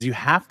You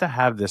have to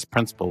have this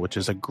principle, which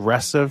is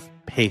aggressive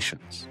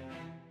patience.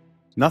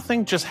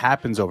 Nothing just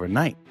happens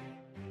overnight.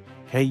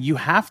 Okay, you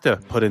have to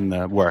put in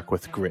the work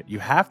with grit. You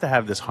have to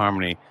have this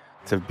harmony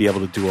to be able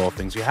to do all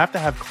things. You have to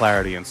have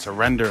clarity and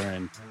surrender,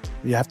 and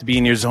you have to be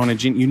in your zone of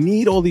genius. You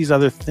need all these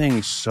other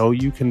things so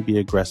you can be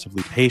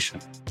aggressively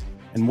patient.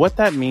 And what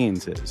that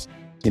means is,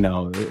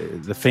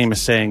 the famous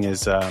saying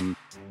is,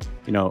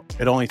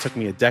 it only took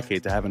me a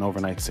decade to have an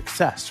overnight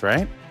success,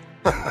 right?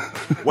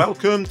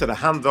 Welcome to the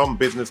Hands-On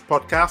Business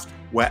Podcast.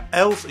 Where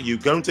else are you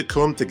going to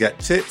come to get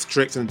tips,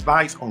 tricks, and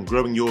advice on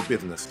growing your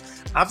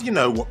business? As you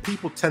know, what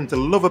people tend to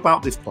love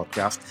about this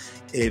podcast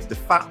is the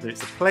fact that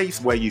it's a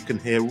place where you can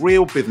hear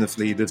real business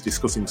leaders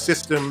discussing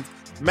systems,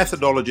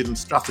 methodologies, and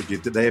strategies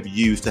that they have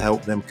used to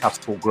help them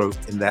catapult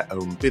growth in their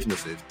own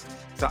businesses.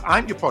 So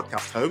I'm your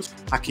podcast host,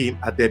 Hakeem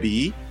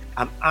Adebiyi,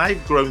 and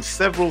I've grown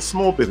several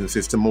small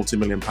businesses to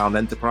multi-million-pound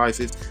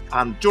enterprises.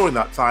 And during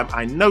that time,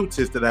 I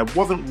noticed that there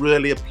wasn't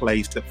really a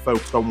place that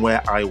focused on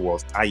where I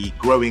was, i.e.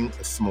 growing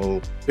a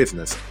small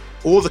business.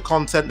 All the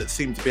content that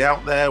seemed to be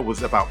out there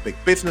was about big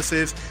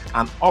businesses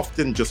and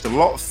often just a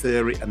lot of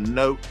theory and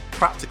no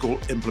practical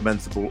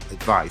implementable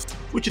advice,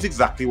 which is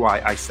exactly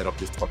why I set up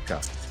this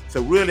podcast.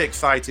 So really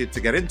excited to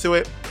get into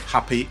it.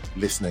 Happy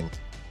listening.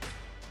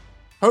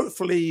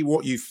 Hopefully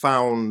what you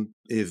found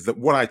is that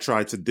what I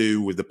try to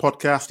do with the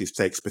podcast is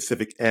take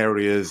specific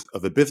areas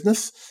of a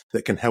business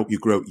that can help you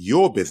grow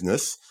your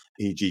business,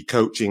 e.g.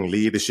 coaching,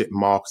 leadership,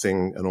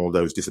 marketing, and all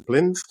those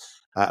disciplines.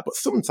 But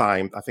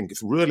sometimes I think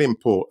it's really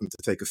important to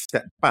take a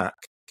step back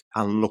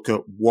and look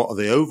at what are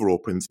the overall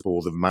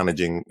principles of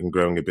managing and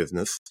growing a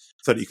business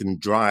so that you can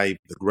drive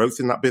the growth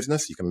in that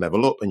business, you can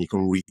level up, and you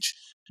can reach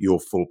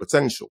your full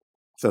potential.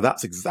 So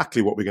that's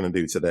exactly what we're going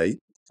to do today.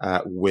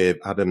 With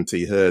Adam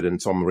T. Hurd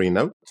and Tom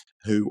Marino,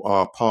 who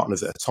are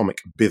partners at Atomic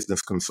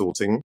Business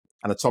Consulting.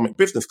 And Atomic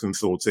Business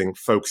Consulting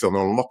focuses on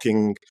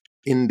unlocking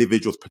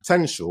individuals'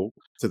 potential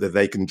so that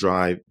they can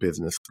drive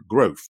business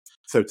growth.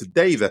 So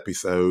today's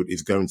episode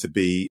is going to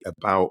be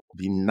about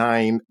the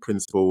 9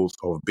 principles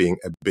of being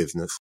a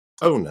business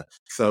owner.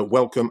 So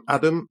welcome,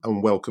 Adam,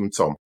 and welcome,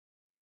 Tom.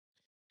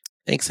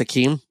 Thanks,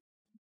 Hakeem.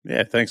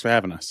 Yeah, thanks for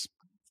having us.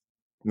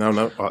 No,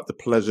 the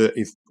pleasure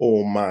is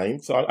all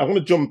mine. So I want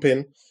to jump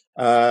in.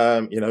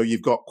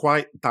 You've got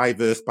quite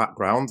diverse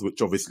backgrounds,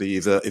 which obviously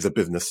is a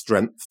business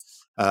strength.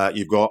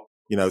 You've got,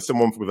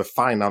 someone with a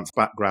finance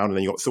background, and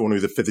then you've got someone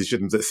who's a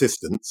physician's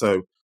assistant.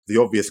 So the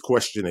obvious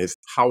question is,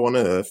 how on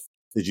earth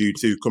did you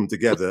two come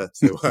together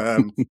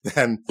to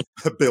then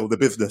build a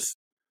business?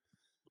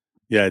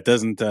 Yeah, it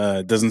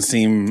doesn't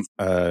seem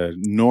a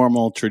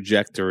normal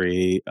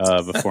trajectory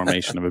of a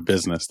formation of a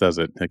business, does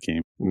it,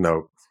 Hakeem?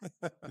 No.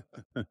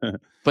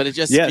 But it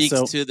just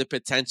speaks to the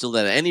potential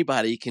that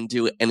anybody can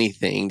do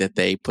anything that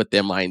they put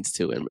their minds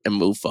to and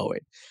move forward.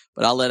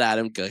 But I'll let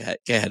Adam go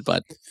ahead,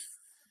 bud.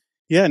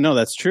 Yeah, no,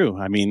 that's true.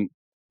 I mean,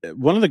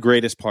 one of the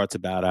greatest parts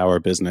about our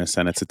business,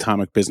 and it's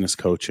Atomic Business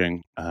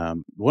Coaching,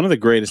 one of the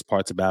greatest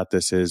parts about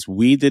this is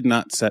we did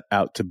not set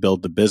out to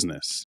build the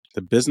business.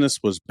 The business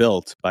was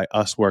built by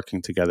us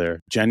working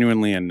together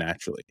genuinely and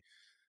naturally.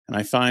 And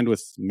I find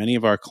with many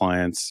of our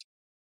clients,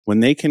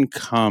 when they can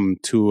come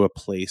to a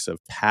place of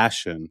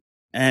passion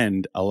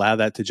and allow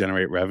that to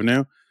generate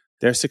revenue,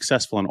 they're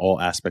successful in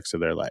all aspects of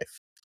their life.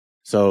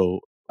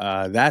 So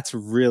that's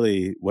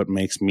really what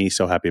makes me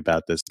so happy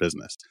about this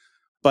business.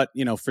 But,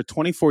 for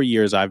 24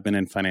 years, I've been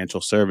in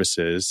financial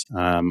services.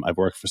 I've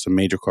worked for some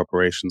major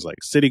corporations like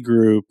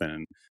Citigroup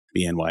and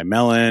BNY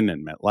Mellon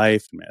and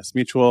MetLife and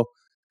MassMutual.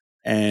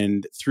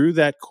 And through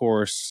that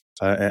course,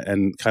 I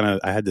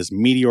had this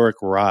meteoric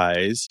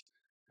rise,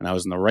 and I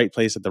was in the right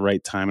place at the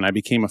right time. And I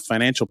became a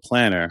financial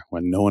planner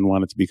when no one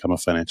wanted to become a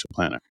financial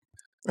planner.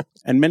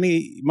 And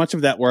much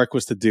of that work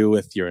was to do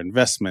with your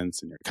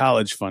investments and your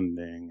college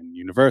funding and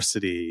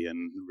university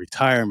and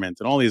retirement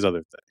and all these other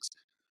things.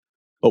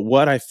 But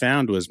what I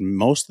found was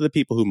most of the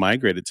people who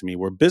migrated to me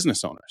were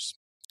business owners,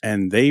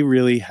 and they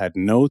really had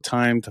no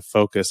time to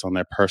focus on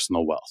their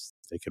personal wealth.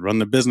 They could run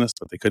the business,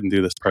 but they couldn't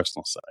do this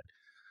personal side.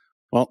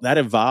 Well, that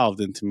evolved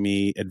into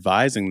me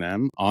advising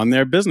them on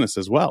their business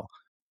as well.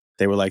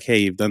 They were like, hey,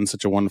 you've done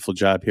such a wonderful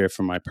job here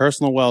for my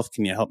personal wealth.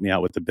 Can you help me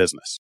out with the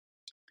business?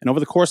 And over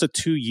the course of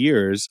 2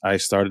 years, I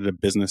started a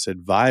business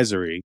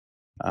advisory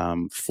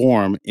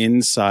form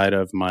inside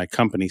of my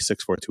company,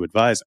 642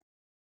 Advising.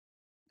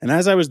 And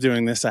as I was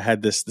doing this, I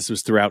had this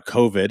was throughout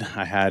COVID.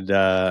 I had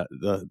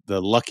the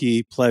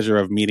lucky pleasure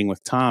of meeting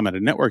with Tom at a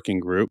networking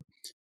group.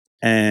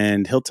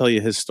 And he'll tell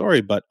you his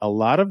story, but a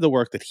lot of the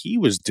work that he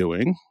was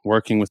doing,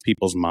 working with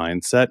people's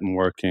mindset and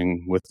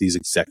working with these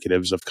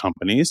executives of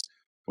companies,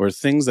 were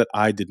things that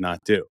I did not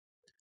do.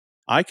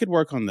 I could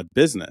work on the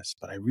business,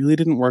 but I really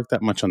didn't work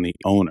that much on the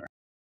owner.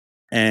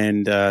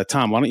 And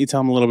Tom, why don't you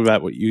tell them a little bit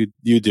about what you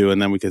do,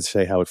 and then we could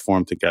say how it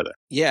formed together.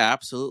 Yeah,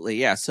 absolutely.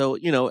 Yeah. So,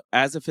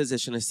 as a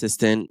physician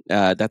assistant,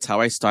 that's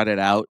how I started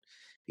out.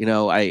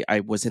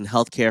 I was in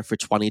healthcare for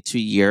 22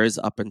 years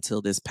up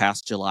until this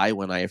past July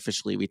when I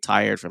officially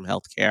retired from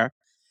healthcare.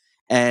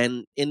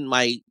 And in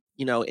my,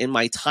 in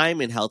my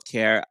time in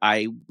healthcare,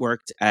 I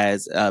worked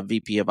as a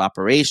VP of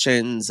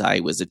operations. I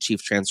was a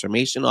chief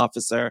transformation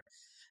officer,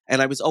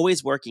 and I was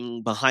always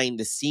working behind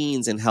the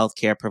scenes in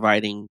healthcare,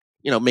 providing,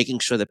 making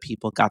sure that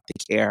people got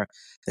the care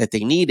that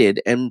they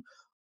needed. And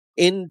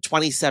in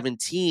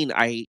 2017,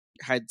 I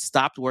had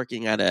stopped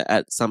working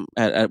at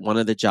one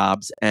of the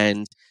jobs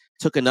and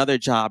took another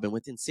job. And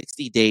within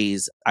 60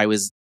 days, I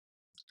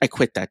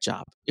quit that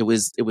job. It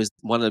was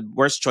one of the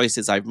worst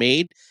choices I've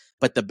made,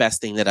 but the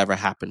best thing that ever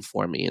happened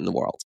for me in the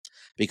world,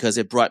 because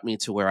it brought me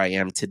to where I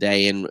am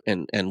today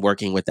and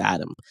working with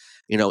Adam.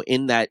 In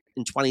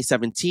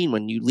 2017,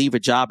 when you leave a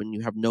job and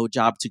you have no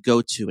job to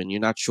go to and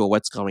you're not sure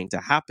what's going to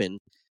happen,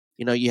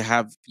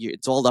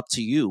 it's all up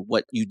to you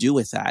what you do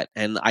with that.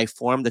 And I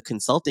formed a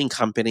consulting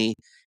company,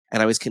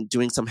 and I was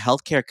doing some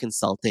healthcare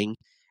consulting.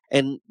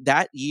 And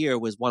that year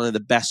was one of the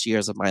best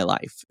years of my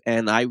life.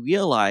 And I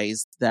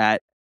realized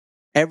that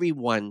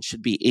everyone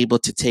should be able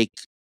to take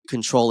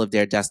control of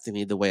their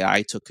destiny the way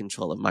I took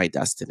control of my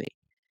destiny.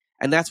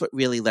 And that's what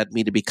really led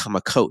me to become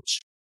a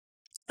coach.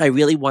 I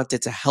really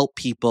wanted to help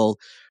people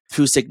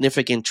through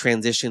significant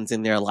transitions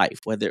in their life,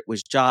 whether it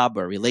was job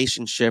or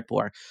relationship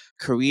or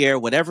career,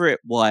 whatever it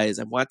was.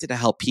 I wanted to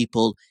help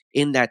people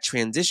in that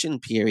transition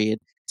period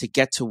to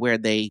get to where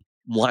they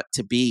want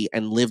to be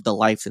and live the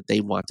life that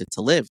they wanted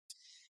to live.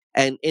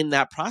 And in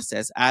that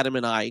process, Adam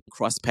and I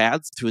crossed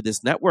paths through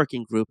this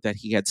networking group that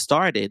he had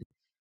started.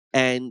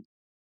 And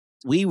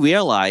we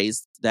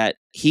realized that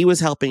he was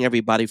helping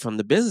everybody from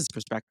the business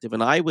perspective,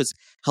 and I was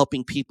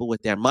helping people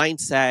with their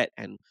mindset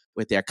and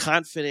with their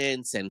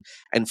confidence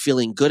and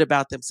feeling good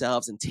about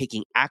themselves and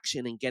taking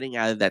action and getting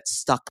out of that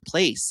stuck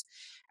place.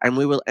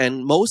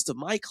 And most of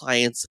my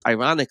clients,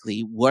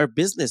 ironically, were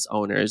business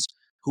owners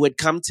who had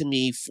come to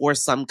me for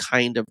some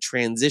kind of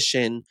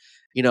transition,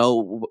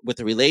 with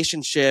a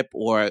relationship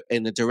or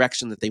in the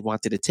direction that they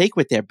wanted to take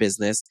with their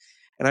business.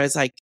 And I was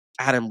like,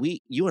 Adam,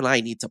 you and I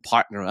need to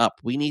partner up.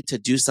 We need to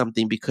do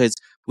something because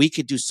we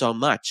could do so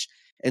much.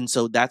 And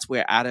so that's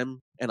where Adam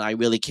and I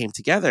really came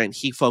together. And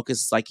he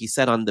focused, like he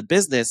said, on the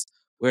business,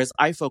 whereas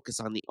I focus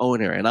on the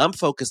owner. And I'm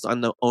focused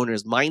on the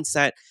owner's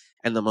mindset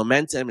and the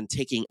momentum and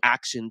taking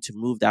action to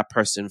move that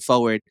person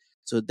forward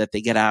so that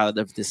they get out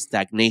of this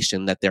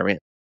stagnation that they're in.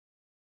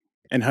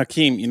 And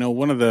Hakeem,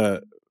 one of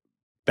the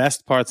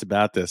best parts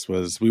about this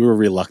was we were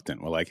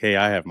reluctant. We're like, hey,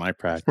 I have my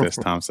practice.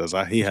 Tom says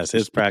he has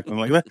his practice. I'm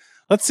like,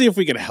 let's see if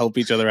we can help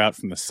each other out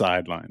from the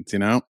sidelines,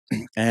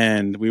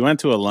 And we went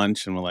to a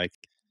lunch and we're like,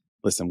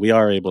 listen, we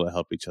are able to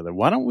help each other.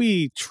 Why don't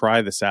we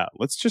try this out?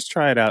 Let's just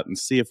try it out and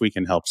see if we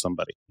can help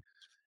somebody.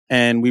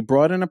 And we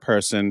brought in a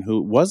person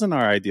who wasn't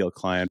our ideal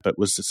client, but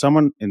was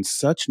someone in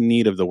such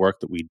need of the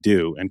work that we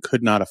do and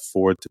could not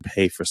afford to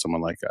pay for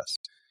someone like us.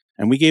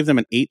 And we gave them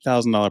an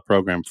 $8,000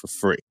 program for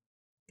free.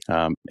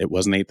 It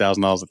wasn't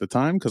 $8,000 at the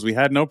time because we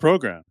had no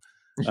program.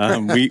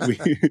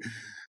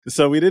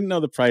 So we didn't know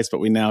the price, but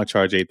we now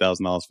charge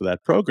 $8,000 for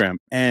that program.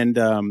 And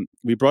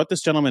we brought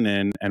this gentleman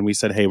in and we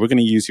said, hey, we're going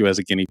to use you as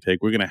a guinea pig.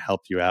 We're going to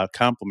help you out,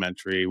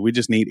 complimentary. We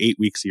just need 8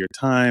 weeks of your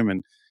time.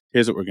 And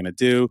here's what we're going to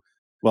do.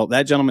 Well,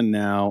 that gentleman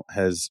now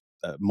has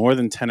more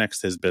than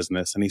 10x his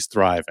business and he's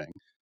thriving.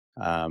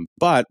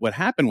 But what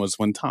happened was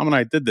when Tom and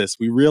I did this,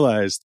 we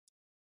realized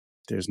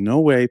there's no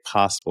way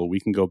possible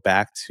we can go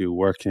back to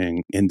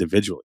working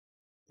individually.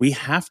 We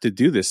have to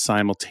do this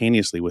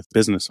simultaneously with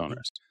business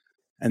owners.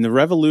 And the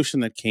revolution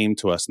that came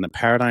to us and the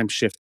paradigm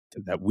shift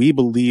that we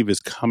believe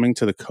is coming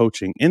to the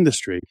coaching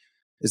industry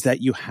is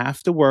that you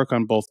have to work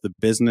on both the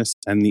business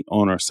and the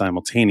owner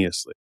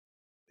simultaneously.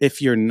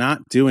 If you're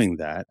not doing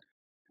that,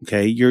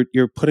 okay,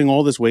 you're putting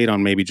all this weight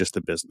on maybe just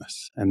the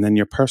business, and then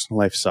your personal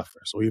life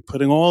suffers. Or you're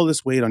putting all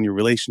this weight on your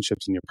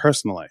relationships and your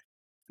personal life,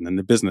 and then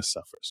the business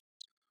suffers.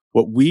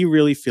 What we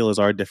really feel is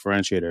our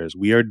differentiator is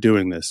we are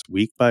doing this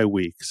week by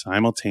week,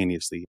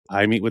 simultaneously.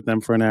 I meet with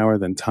them for an hour,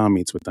 then Tom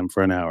meets with them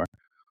for an hour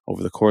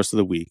over the course of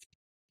the week.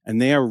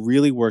 And they are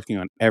really working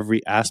on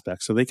every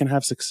aspect so they can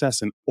have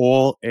success in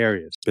all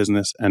areas,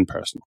 business and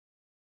personal.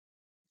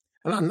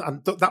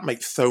 And that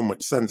makes so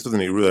much sense, doesn't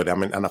it, really? I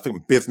mean, and I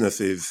think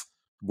business is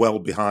well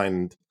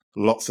behind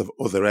lots of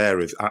other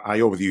areas.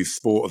 I always use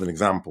sport as an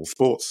example.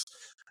 Sports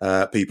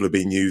people have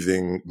been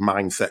using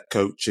mindset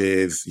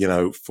coaches,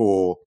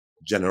 for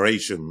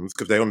generations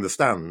because they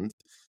understand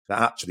that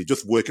actually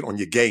just working on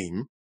your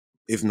game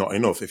is not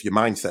enough if your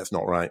mindset's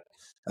not right.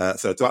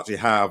 So to actually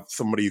have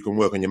somebody who can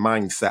work on your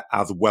mindset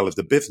as well as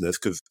the business,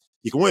 because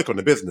you can work on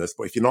the business,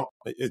 but if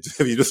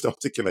you just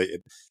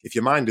articulated, if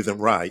your mind isn't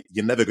right,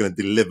 you're never going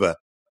to deliver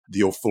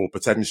your full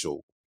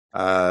potential.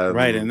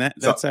 Right. And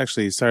that's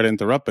actually, sorry to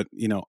interrupt, but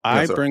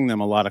I bring them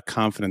a lot of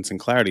confidence and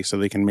clarity so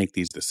they can make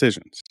these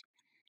decisions.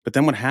 But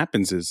then what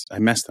happens is I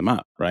mess them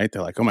up, right?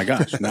 They're like, oh my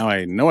gosh, now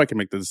I know I can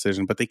make the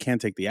decision, but they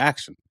can't take the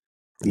action.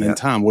 And then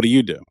Tom, what do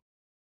you do?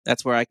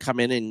 That's where I come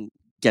in and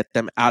get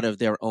them out of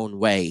their own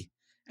way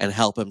and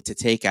help them to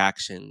take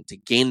action, to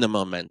gain the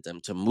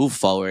momentum, to move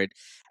forward,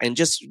 and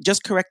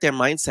just correct their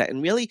mindset.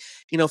 And really,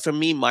 for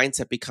me,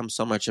 mindset becomes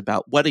so much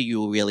about what are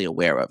you really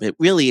aware of? It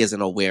really is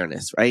an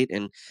awareness, right?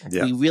 And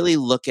we really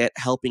look at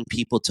helping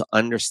people to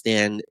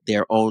understand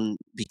their own,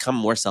 become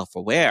more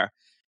self-aware,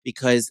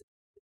 because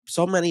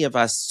so many of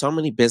us, so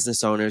many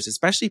business owners,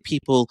 especially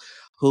people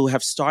who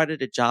have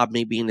started a job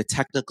maybe in the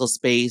technical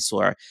space,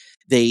 or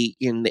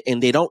and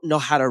they don't know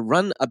how to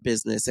run a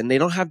business, and they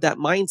don't have that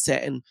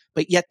mindset,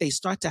 but yet they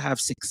start to have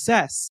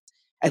success,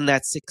 and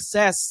that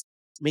success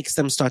makes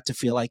them start to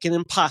feel like an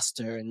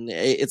imposter, and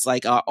it's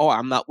like, oh,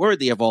 I'm not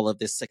worthy of all of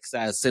this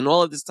success and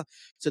all of this stuff.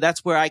 So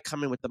that's where I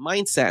come in with the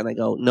mindset, and I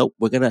go, nope,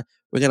 we're gonna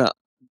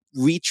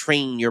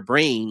retrain your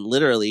brain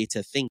literally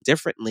to think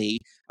differently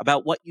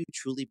about what you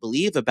truly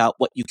believe about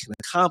what you can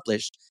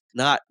accomplish,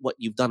 not what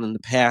you've done in the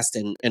past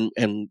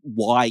and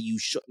why you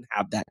shouldn't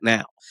have that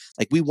now.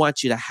 Like, we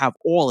want you to have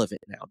all of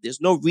it now.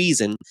 There's no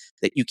reason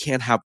that you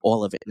can't have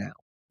all of it now.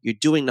 You're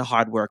doing the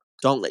hard work.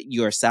 Don't let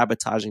your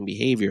sabotaging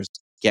behaviors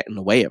get in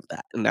the way of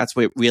that. And that's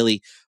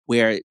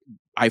where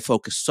I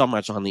focus so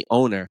much on the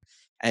owner.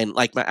 And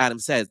like Adam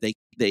says,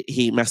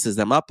 he messes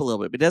them up a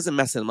little bit, but it doesn't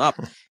mess them up.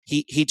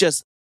 He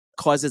just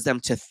causes them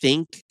to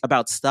think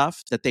about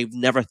stuff that they've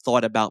never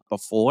thought about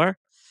before.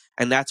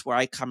 And that's where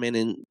I come in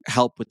and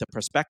help with the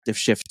perspective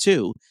shift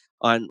too,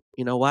 on,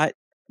 what,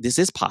 this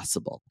is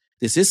possible.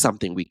 This is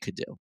something we could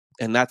do.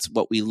 And that's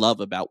what we love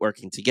about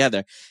working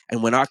together.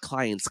 And when our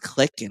clients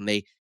click and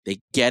they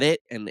get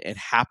it and it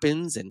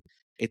happens, and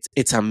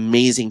it's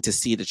amazing to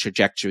see the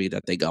trajectory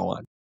that they go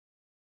on.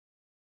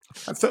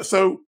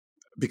 So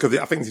because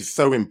I think it's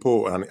so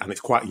important, and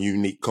it's quite a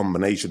unique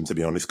combination, to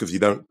be honest, because you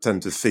don't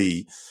tend to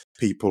see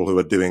people who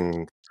are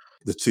doing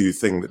the two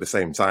things at the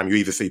same time. You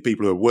either see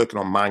people who are working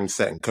on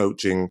mindset and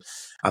coaching,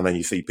 and then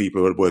you see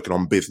people who are working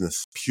on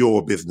business,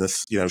 pure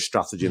business,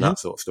 strategy and that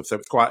sort of stuff. So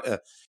it's quite a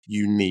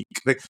unique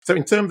thing. So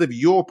in terms of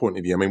your point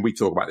of view, I mean, we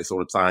talk about this all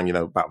the time,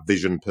 about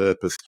vision,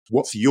 purpose.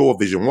 What's your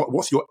vision?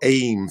 What's your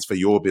aims for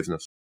your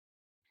business?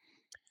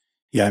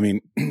 Yeah, I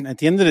mean, at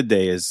the end of the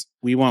day is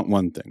we want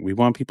one thing. We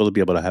want people to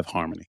be able to have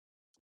harmony.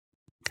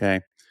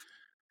 Okay.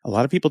 A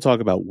lot of people talk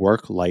about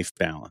work-life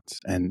balance,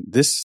 and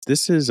this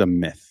is a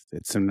myth.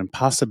 It's an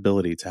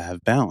impossibility to have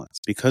balance,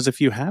 because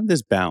if you have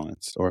this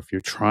balance, or if you're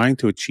trying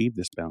to achieve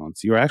this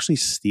balance, you're actually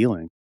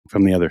stealing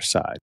from the other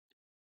side.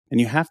 And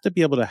you have to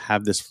be able to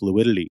have this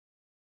fluidity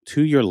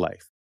to your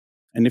life.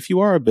 And if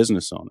you are a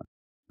business owner,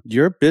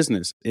 your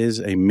business is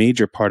a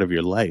major part of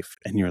your life,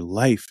 and your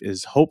life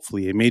is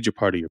hopefully a major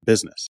part of your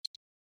business.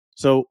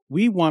 So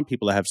we want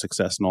people to have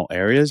success in all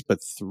areas, but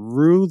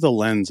through the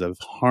lens of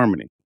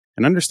harmony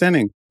and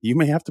understanding. You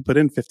may have to put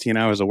in 15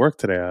 hours of work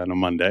today on a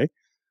Monday,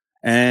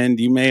 and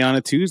you may on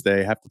a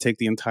Tuesday have to take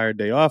the entire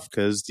day off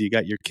because you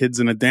got your kids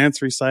in a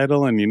dance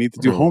recital and you need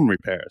to do home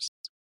repairs.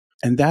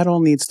 And that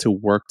all needs to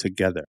work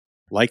together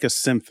like a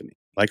symphony,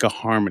 like a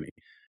harmony.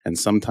 And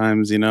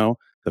sometimes, the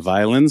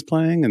violin's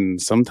playing,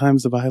 and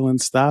sometimes the violin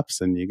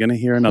stops and you're going to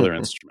hear another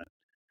instrument.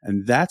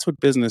 And that's what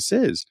business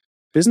is.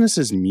 Business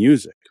is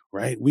music,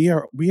 right? We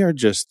are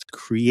just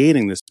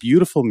creating this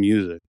beautiful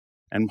music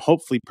and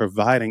hopefully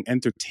providing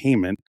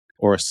entertainment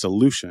or a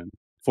solution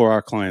for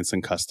our clients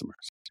and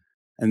customers.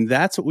 And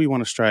that's what we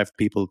want to strive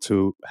people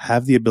to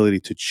have the ability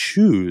to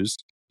choose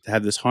to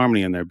have this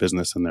harmony in their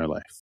business and their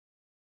life.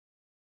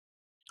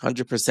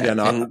 100%.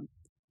 Yeah,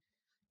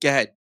 go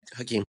ahead,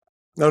 Hakeem.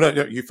 No,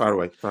 you far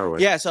away.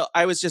 Yeah, so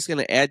I was just going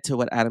to add to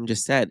what Adam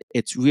just said.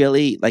 It's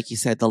really, like you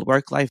said, the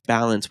work-life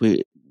balance.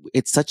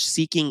 It's like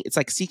seeking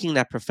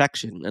that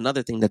perfection,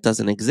 another thing that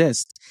doesn't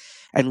exist,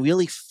 and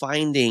really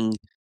finding,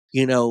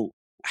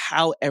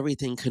 how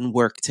everything can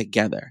work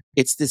together.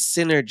 It's the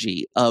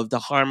synergy of the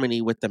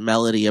harmony with the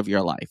melody of your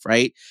life,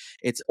 right?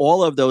 It's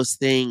all of those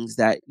things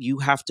that you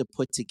have to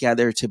put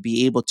together to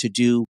be able to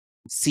do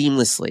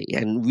seamlessly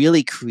and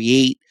really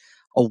create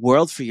a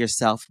world for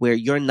yourself where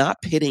you're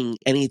not pitting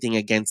anything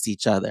against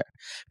each other,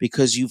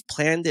 because you've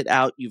planned it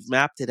out, you've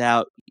mapped it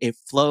out, it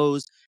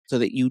flows so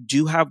that you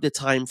do have the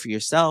time for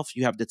yourself,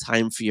 you have the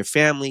time for your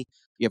family,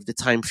 you have the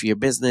time for your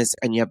business,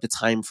 and you have the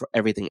time for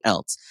everything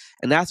else.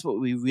 And that's what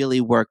we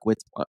really work with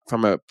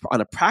on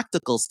a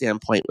practical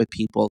standpoint with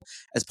people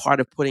as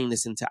part of putting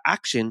this into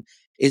action,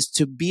 is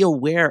to be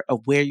aware of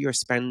where you're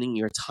spending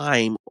your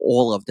time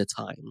all of the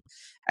time.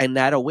 And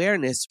that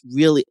awareness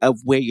really of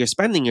where you're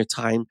spending your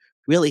time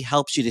really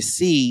helps you to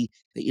see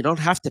that you don't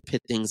have to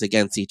pit things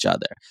against each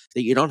other,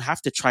 that you don't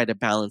have to try to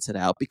balance it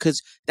out,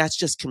 because that's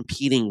just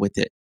competing with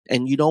it.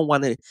 And you don't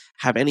want to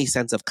have any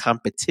sense of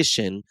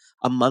competition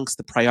amongst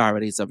the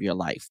priorities of your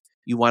life.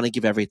 You want to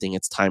give everything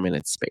its time and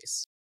its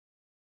space.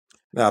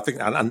 No, I think,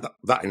 and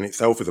that in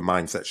itself is a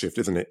mindset shift,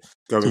 isn't it?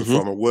 Going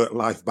from a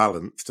work-life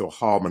balance to a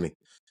harmony.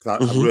 I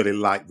really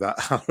like that.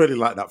 I really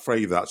like that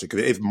phrase, actually,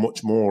 because it is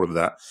much more of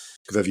that.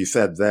 Because as you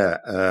said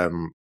there,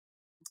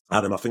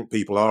 Adam, I think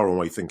people are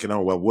always thinking,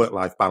 oh, well,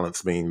 work-life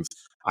balance means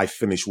I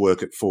finish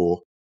work at 4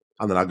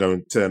 and then I go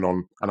and turn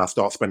on and I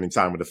start spending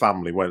time with the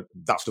family. Well,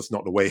 that's just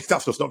not the way.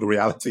 That's just not the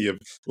reality of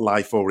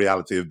life or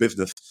reality of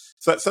business.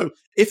 So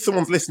if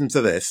someone's listening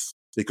to this,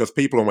 because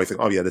people always think,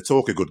 oh yeah, they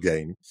talk a good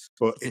game,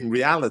 but in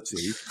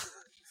reality,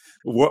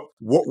 what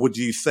would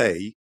you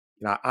say?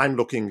 I'm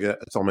looking at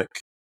Atomic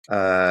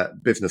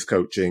Business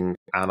Coaching,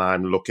 and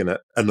I'm looking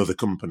at another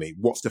company.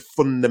 What's the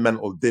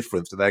fundamental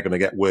difference that they're going to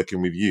get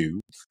working with you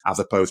as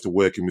opposed to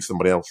working with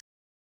somebody else?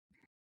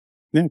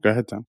 Yeah, go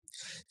ahead, Tom.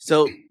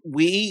 So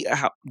we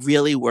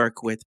really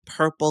work with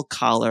purple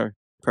collar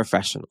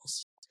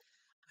professionals.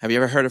 Have you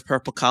ever heard of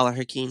Purple Collar,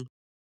 Hakeem?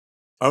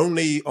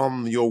 Only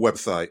on your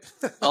website.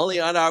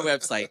 Only on our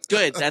website.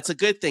 Good. That's a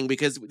good thing,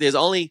 because there's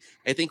only,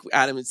 I think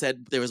Adam had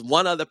said there was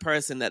one other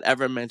person that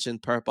ever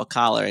mentioned Purple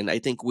Collar. And I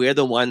think we're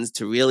the ones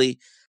to really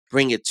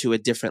bring it to a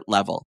different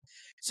level.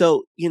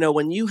 So,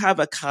 when you have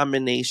a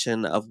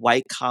combination of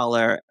white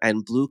collar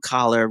and blue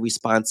collar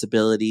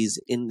responsibilities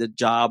in the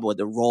job or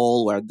the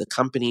role or the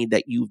company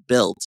that you've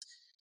built,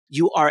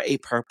 you are a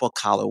purple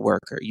collar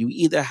worker. You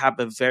either have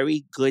a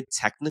very good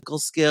technical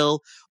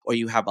skill or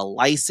you have a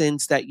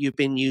license that you've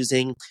been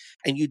using,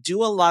 and you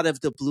do a lot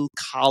of the blue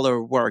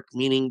collar work,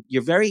 meaning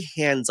you're very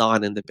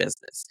hands-on in the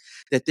business,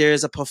 that there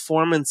is a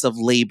performance of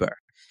labor.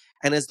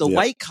 And as the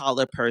white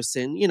collar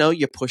person,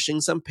 you're pushing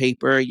some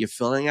paper, you're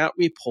filling out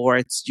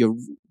reports, you're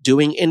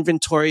doing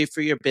inventory for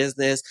your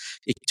business,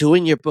 you're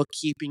doing your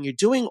bookkeeping, you're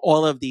doing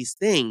all of these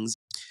things.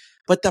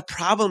 But the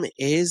problem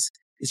is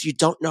you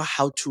don't know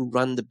how to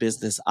run the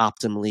business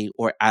optimally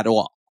or at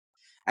all.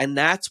 And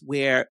that's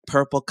where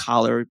purple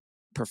collar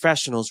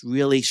professionals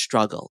really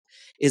struggle,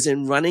 is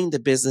in running the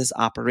business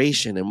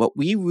operation. And what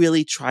we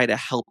really try to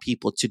help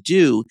people to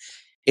do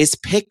is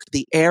pick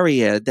the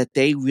area that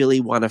they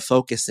really want to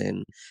focus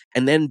in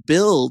and then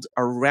build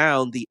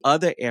around the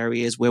other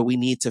areas where we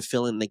need to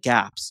fill in the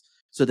gaps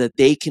so that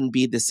they can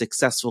be the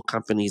successful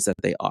companies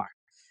that they are.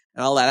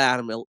 And I'll let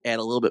Adam add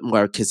a little bit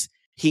more, because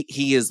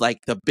he is like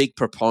the big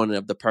proponent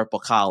of the purple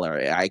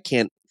collar.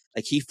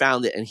 He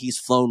found it and he's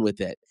flown with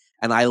it,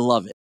 and I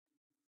love it.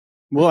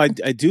 Well, I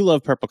do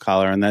love purple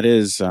collar, and that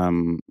is,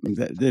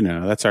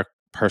 that's our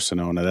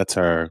persona, that's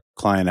our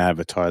client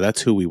avatar,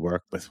 that's who we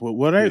work with.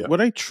 What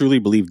I truly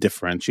believe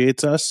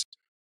differentiates us,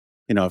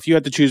 if you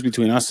had to choose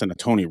between us and a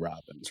Tony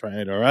Robbins,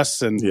 right, or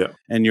us and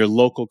your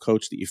local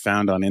coach that you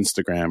found on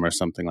Instagram or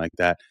something like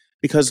that,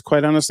 because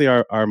quite honestly,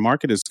 our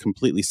market is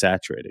completely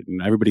saturated,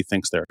 and everybody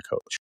thinks they're a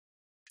coach.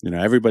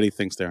 Everybody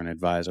thinks they're an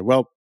advisor.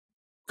 Well,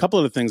 a couple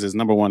of the things is,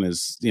 number one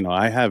is,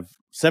 I have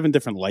 7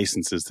 different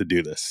licenses to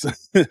do this.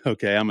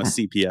 Okay. I'm a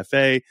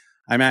CPFA.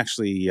 I'm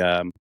actually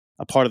a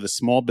part of the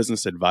Small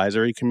Business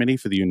Advisory Committee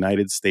for the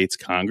United States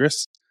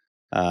Congress.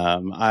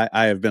 I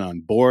have been on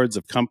boards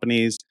of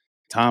companies.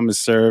 Tom has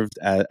served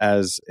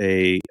as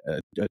a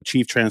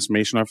chief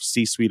transformation officer,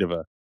 C-suite of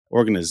an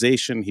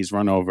organization. He's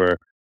run over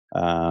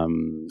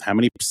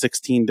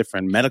 16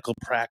 different medical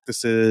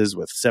practices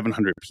with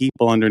 700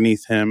 people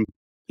underneath him.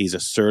 He's a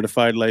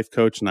certified life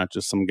coach, not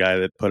just some guy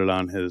that put it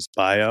on his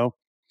bio.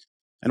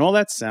 And all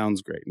that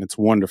sounds great, and it's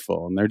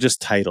wonderful, and they're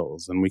just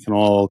titles, and we can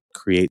all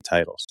create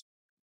titles.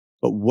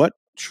 But what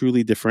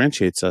truly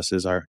differentiates us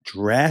is our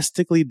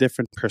drastically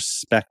different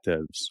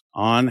perspectives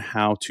on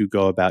how to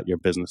go about your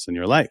business and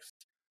your life.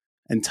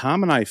 And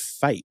Tom and I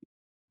fight,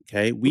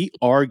 okay? We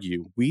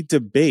argue, we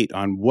debate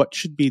on what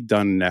should be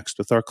done next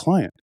with our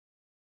client.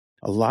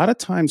 A lot of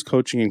times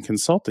coaching and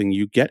consulting,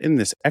 you get in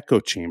this echo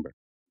chamber.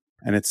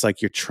 And it's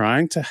like you're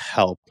trying to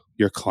help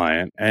your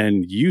client,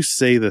 and you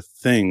say the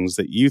things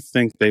that you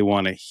think they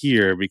want to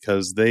hear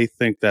because they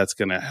think that's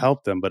going to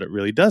help them, but it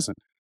really doesn't.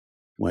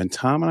 When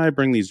Tom and I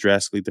bring these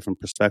drastically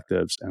different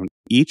perspectives, and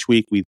each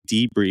week we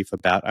debrief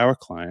about our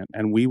client,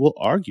 and we will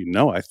argue,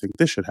 no, I think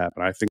this should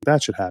happen. I think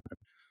that should happen.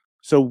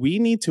 So we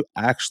need to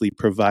actually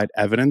provide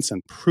evidence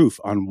and proof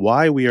on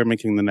why we are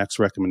making the next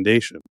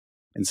recommendation,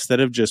 instead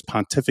of just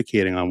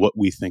pontificating on what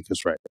we think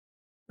is right.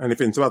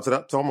 Anything to add to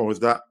that, Tom, or was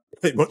that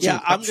pretty much? Yeah,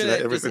 I'm going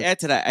to just add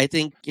to that. I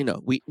think,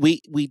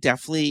 we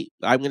definitely,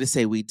 I'm going to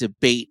say we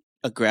debate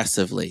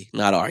aggressively,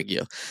 not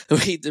argue.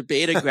 We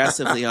debate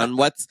aggressively on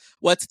what's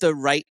the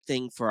right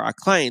thing for our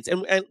clients.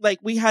 And like,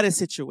 we had a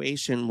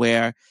situation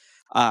where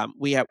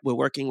we're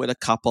working with a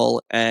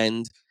couple,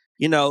 and,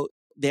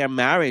 their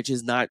marriage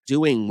is not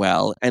doing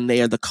well, and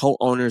they are the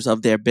co-owners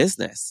of their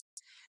business.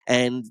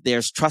 And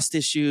there's trust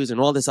issues and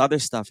all this other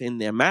stuff in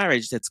their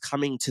marriage that's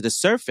coming to the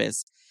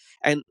surface.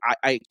 And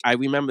I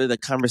remember the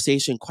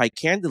conversation quite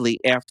candidly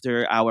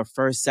after our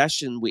first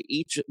session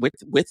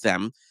with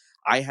them.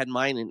 I had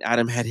mine and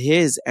Adam had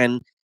his,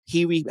 and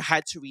he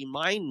had to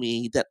remind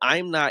me that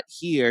I'm not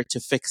here to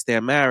fix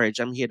their marriage.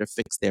 I'm here to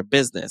fix their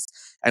business.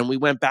 And we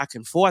went back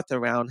and forth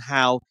around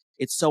how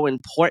it's so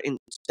important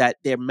that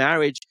their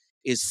marriage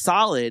is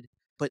solid,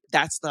 but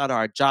that's not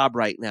our job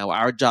right now.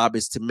 Our job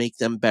is to make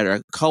them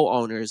better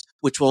co-owners,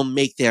 which will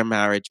make their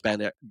marriage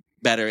better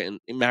and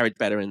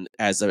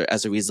as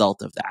a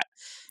result of that.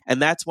 And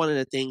that's one of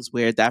the things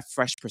where that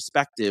fresh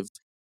perspective,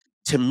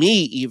 to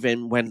me,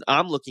 even when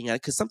I'm looking at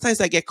it, because sometimes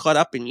I get caught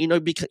up in,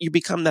 you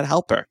become that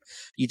helper.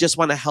 You just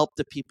want to help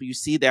the people you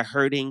see they're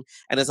hurting.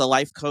 And as a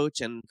life coach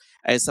and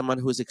as someone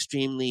who's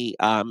extremely,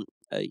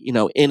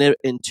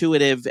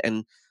 intuitive,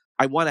 and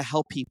I want to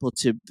help people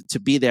to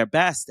be their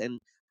best. And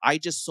I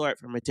just saw it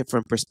from a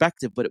different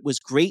perspective. But it was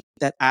great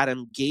that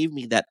Adam gave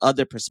me that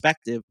other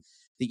perspective,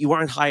 that you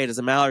weren't hired as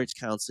a marriage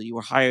counselor. You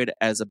were hired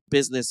as a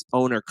business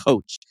owner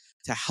coach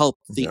to help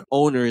the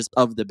owners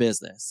of the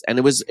business. And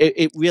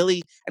it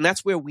really, and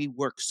that's where we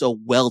work so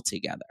well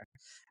together.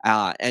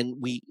 And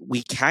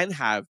we can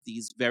have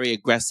these very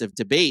aggressive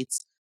debates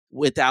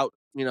without,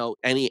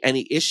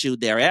 any issue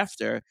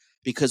thereafter,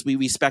 because we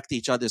respect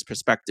each other's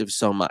perspectives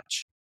so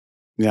much.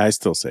 Yeah, I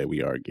still say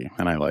we argue,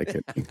 and I like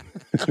it.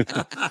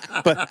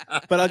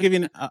 but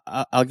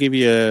I'll give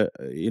you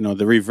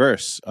the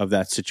reverse of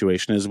that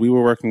situation is we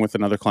were working with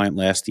another client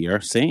last year.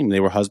 Same,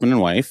 they were husband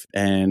and wife,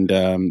 and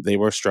they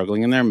were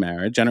struggling in their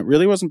marriage, and it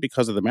really wasn't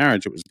because of the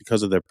marriage; it was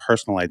because of their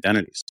personal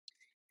identities.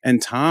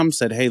 And Tom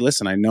said, "Hey,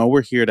 listen, I know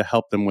we're here to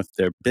help them with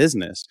their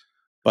business,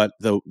 but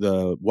the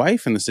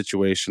wife in the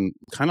situation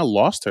kind of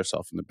lost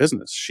herself in the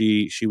business.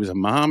 She was a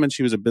mom and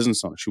she was a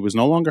business owner. She was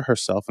no longer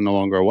herself and no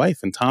longer a wife."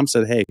 And Tom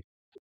said, "Hey,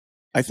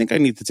 I think I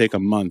need to take a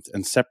month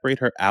and separate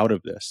her out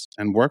of this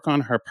and work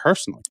on her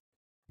personally."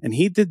 And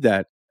he did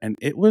that. And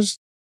it was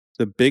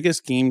the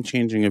biggest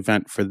game-changing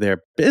event for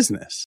their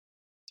business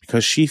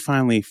because she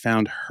finally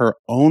found her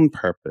own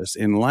purpose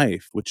in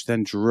life, which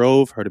then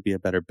drove her to be a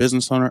better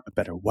business owner, a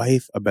better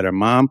wife, a better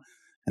mom.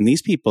 And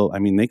these people, I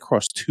mean, they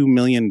crossed $2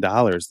 million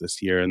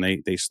this year, and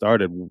they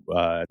started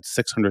at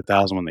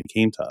 $600,000 when they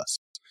came to us.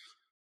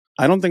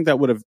 I don't think that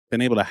would have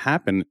been able to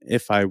happen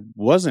if I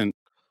wasn't,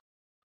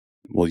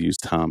 we'll use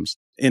Tom's,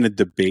 in a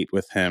debate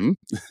with him,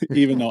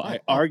 even though I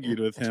argued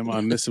with him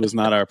on this was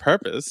not our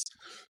purpose.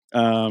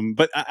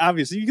 But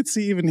obviously, you can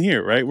see even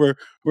here, right? We're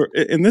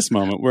in this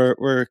moment,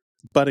 we're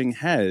butting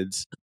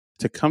heads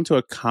to come to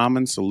a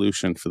common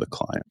solution for the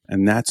client,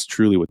 and that's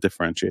truly what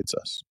differentiates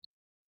us.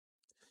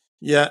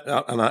 Yeah,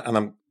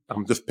 and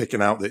I'm just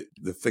picking out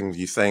the things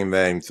you're saying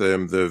there in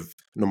terms of,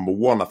 number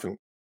one, I think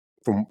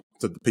from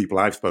the people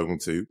I've spoken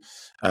to,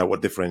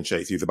 what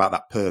differentiates you is about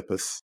that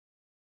purpose.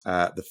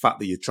 The fact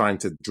that you're trying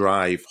to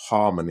drive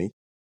harmony,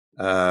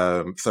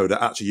 so that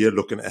actually you're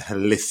looking at a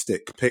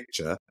holistic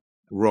picture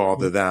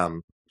rather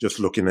than just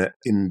looking at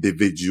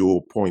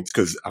individual points.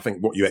 Because I think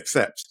what you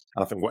accept,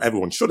 and I think what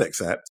everyone should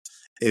accept,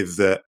 is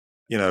that,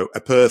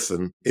 a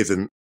person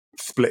isn't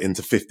split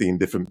into 15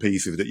 different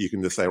pieces that you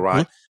can just say,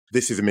 right,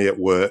 this is me at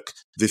work,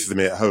 this is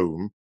me at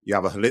home. You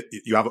have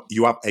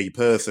a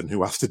person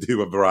who has to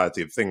do a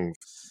variety of things.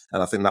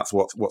 And I think that's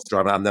what's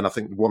driving. And then I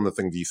think one of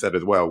the things you said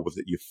as well was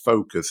that you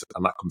focus,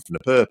 and that comes from the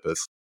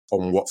purpose,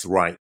 on what's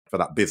right for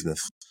that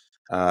business.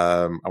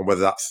 And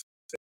whether that's,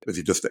 as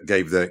you just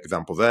gave the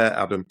example there,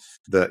 Adam,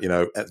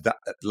 that,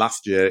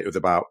 last year it was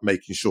about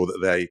making sure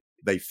that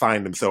they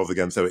find themselves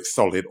again so it's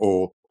solid,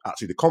 or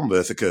actually the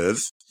converse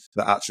occurs,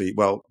 that actually,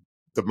 well,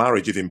 the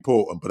marriage is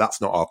important, but that's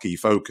not our key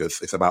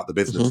focus. It's about the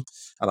business.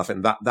 And I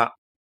think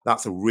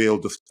that's a real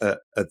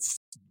a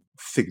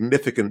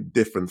significant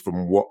difference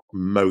from what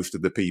most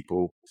of the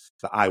people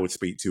that I would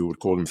speak to would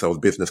call themselves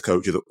business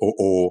coaches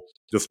or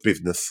just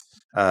business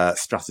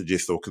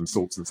strategists or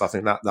consultants. I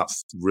think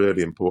that's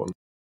really important.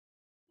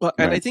 Well,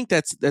 and I think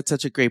that's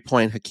such a great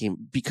point,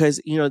 Hakeem, because,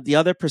 the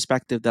other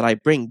perspective that I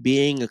bring,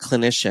 being a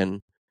clinician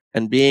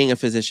and being a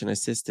physician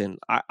assistant,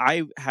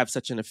 I have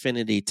such an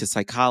affinity to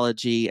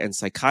psychology and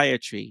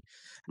psychiatry.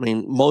 I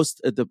mean,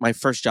 my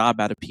first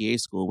job out of PA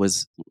school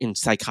was in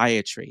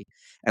psychiatry,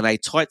 and I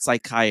taught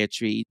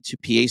psychiatry to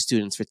PA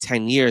students for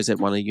 10 years at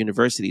one of the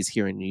universities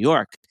here in New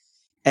York.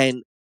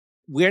 And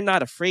we're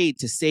not afraid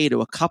to say to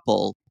a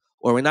couple,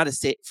 or we're not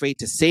afraid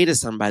to say to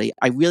somebody,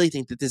 I really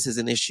think that this is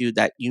an issue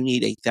that you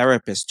need a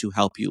therapist to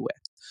help you with.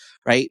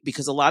 Right?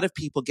 Because a lot of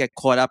people get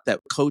caught up that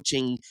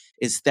coaching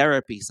is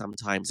therapy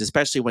sometimes,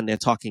 especially when they're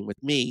talking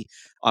with me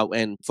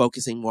and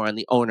focusing more on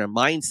the owner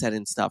mindset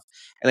and stuff.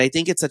 And I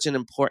think it's such an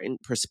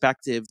important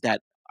perspective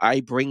that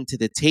I bring to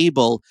the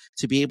table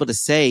to be able to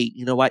say,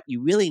 you know what,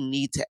 you really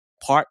need to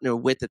partner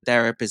with a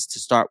therapist to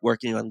start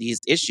working on these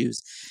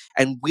issues.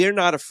 And we're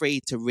not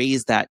afraid to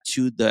raise that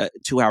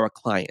to our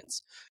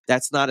clients.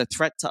 That's not a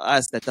threat to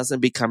us. That doesn't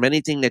become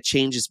anything that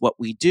changes what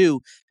we do,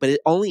 but it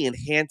only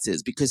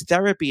enhances, because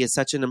therapy is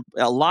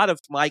a lot of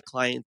my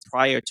clients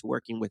prior to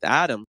working with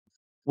Adam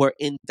were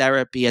in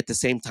therapy at the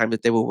same time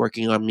that they were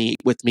working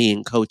with me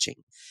in coaching.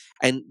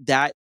 And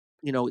that,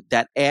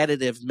 that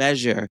additive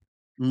measure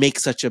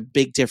makes such a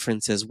big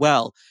difference as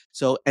well.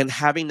 So, and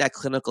having that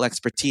clinical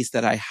expertise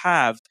that I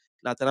have,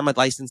 not that I'm a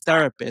licensed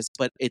therapist,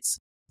 but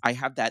I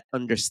have that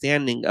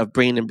understanding of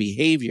brain and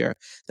behavior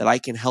that I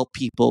can help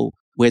people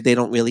where they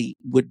don't really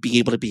would be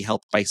able to be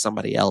helped by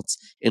somebody else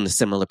in a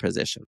similar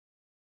position.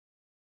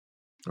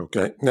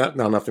 Okay. No,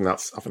 I think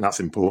that's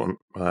important.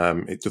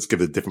 It just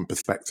gives a different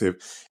perspective.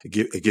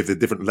 It gives a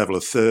different level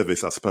of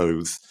service, I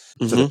suppose,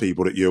 to the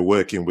people that you're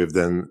working with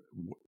than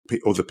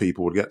other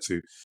people would get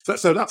to.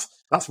 So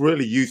that's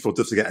really useful,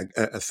 just to get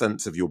a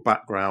sense of your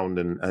background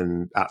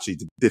and actually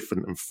the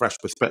different and fresh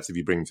perspective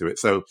you bring to it.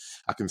 So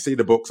I can see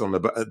the books on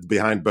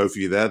behind both of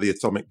you there, The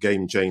Atomic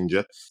Game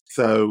Changer.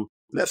 So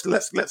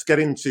let's get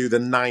into the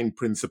 9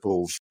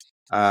 principles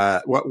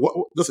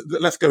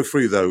Let's go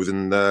through those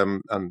and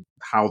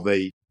how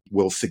they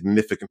will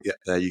significantly. Yeah,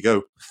 there you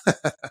go.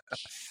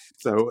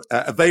 So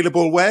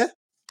available where?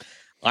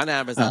 On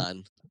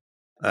Amazon.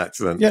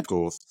 Excellent, Yep. of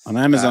course. On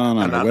Amazon,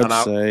 on our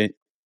website.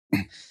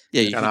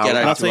 Yeah, you can get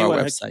it to our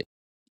website.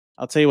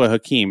 I'll tell you what,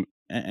 Hakeem,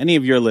 any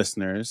of your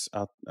listeners,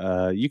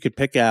 you could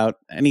pick out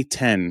any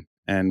 10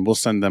 and we'll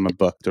send them a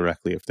book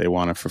directly if they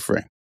want it for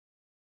free.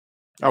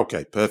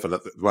 Okay,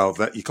 perfect. Well,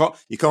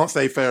 you can't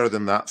say fairer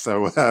than that.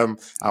 So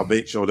I'll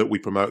make sure that we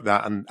promote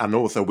that, and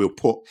also we'll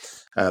put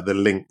the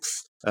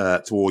links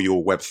to all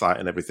your website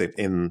and everything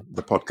in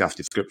the podcast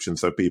description,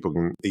 so people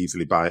can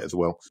easily buy it as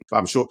well. But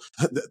I'm sure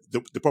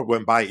they probably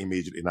won't buy it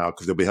immediately now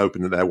because they'll be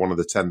hoping that they're one of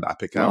the 10 that I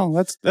pick out. Oh,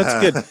 that's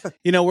good.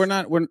 You know,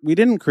 we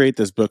didn't create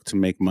this book to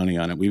make money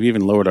on it. We've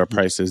even lowered our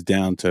prices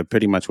down to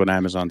pretty much what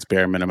Amazon's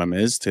bare minimum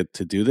is to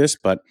do this,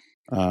 but.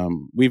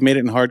 We've made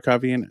it in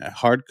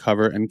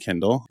hardcover and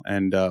Kindle,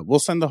 and we'll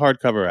send the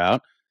hardcover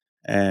out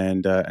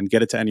and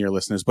get it to any of your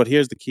listeners. But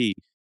here's the key: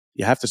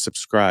 you have to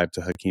subscribe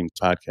to Hakeem's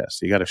podcast.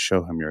 So you got to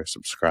show him you're a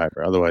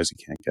subscriber, otherwise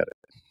you can't get it.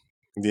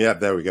 Yeah,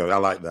 there we go. I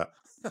like that.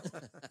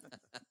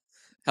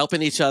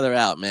 Helping each other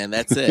out, man.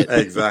 That's it.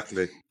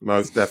 Exactly,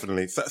 most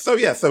definitely. So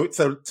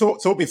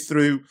talk me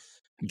through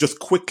just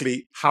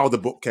quickly how the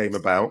book came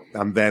about,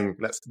 and then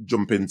let's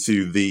jump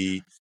into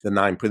the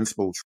 9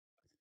 principles.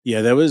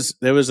 Yeah, there was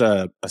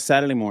a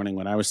Saturday morning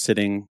when I was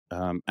sitting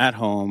at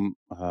home,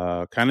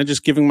 kind of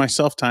just giving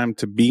myself time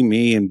to be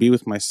me and be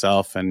with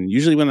myself. And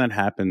usually when that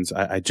happens,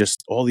 I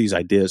just, all these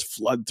ideas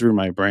flood through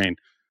my brain.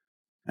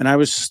 And I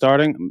was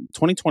starting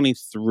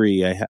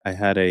 2023. I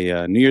had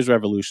a New Year's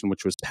resolution,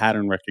 which was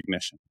pattern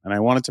recognition. And I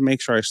wanted to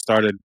make sure I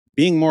started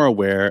being more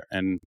aware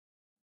and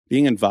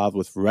being involved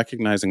with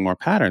recognizing more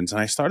patterns. And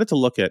I started to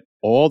look at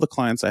all the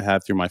clients I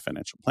have through my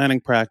financial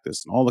planning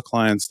practice and all the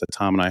clients that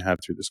Tom and I have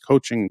through this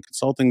coaching and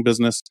consulting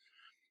business.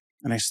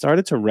 And I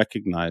started to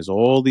recognize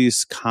all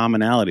these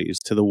commonalities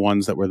to the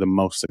ones that were the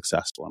most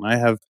successful. And I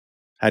have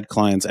had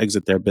clients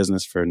exit their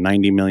business for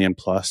 90 million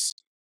plus.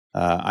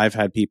 I've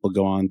had people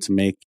go on to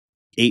make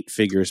 8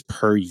 figures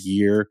per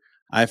year.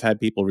 I've had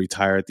people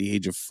retire at the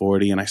age of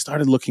 40. And I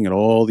started looking at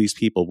all these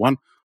people.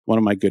 One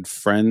of my good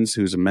friends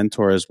who's a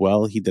mentor as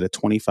well, he did a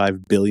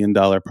 $25 billion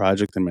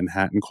project in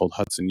Manhattan called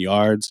Hudson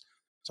Yards.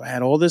 So I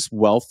had all this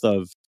wealth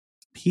of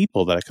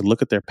people that I could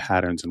look at their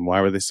patterns and why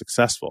were they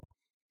successful.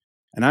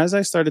 And as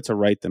I started to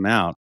write them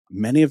out,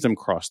 many of them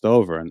crossed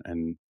over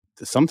and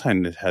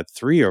sometimes it had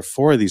 3 or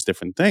 4 of these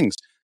different things.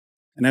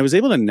 And I was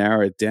able to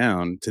narrow it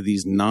down to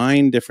these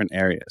 9 different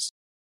areas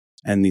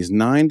and these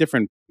 9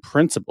 different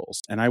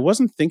principles. And I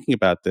wasn't thinking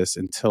about this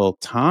until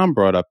Tom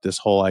brought up this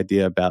whole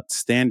idea about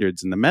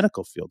standards in the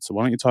medical field. So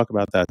why don't you talk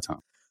about that, Tom?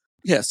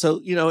 Yeah, so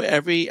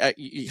every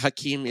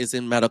Hakeem is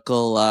in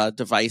medical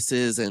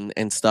devices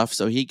and stuff,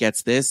 so he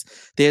gets this.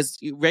 There's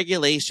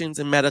regulations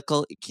in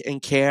medical and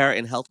care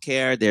and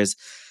healthcare.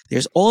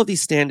 There's all of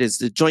these standards.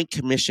 The Joint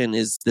Commission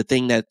is the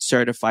thing that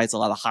certifies a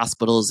lot of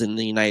hospitals in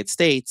the United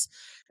States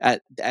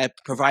at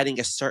providing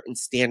a certain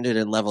standard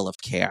and level of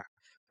care.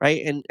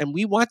 Right. And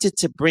we wanted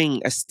to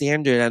bring a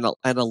standard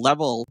and a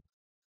level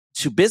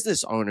to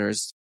business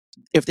owners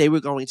if they were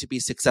going to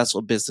be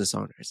successful business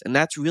owners. And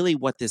that's really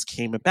what this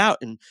came about.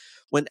 And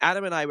when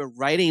Adam and I were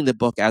writing the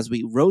book, as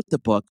we wrote the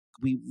book,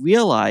 we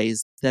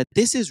realized that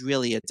this is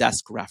really a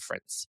desk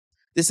reference.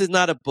 This is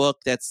not a book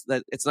it's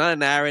not a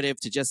narrative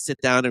to just sit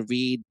down and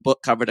read book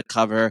cover to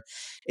cover.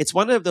 It's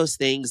one of those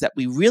things that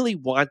we really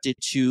wanted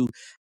to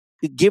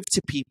give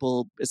to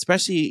people,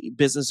 especially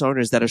business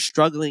owners that are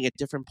struggling at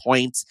different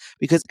points,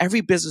 because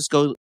every business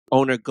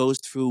owner goes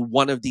through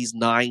one of these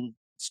 9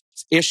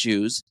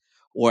 issues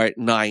or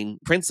 9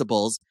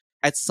 principles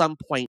at some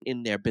point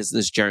in their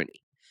business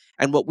journey.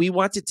 And what we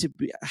wanted to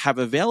have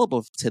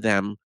available to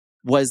them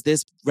was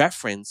this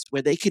reference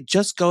where they could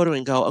just go to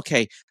and go,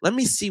 okay, let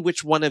me see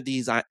which one of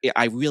these I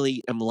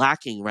really am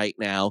lacking right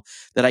now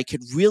that I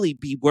could really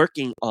be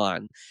working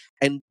on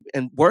and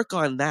work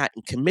on that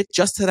and commit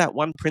just to that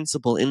one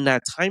principle in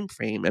that time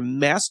frame and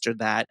master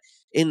that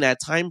in that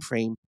time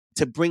frame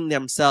to bring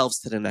themselves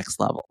to the next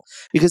level.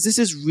 Because this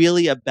is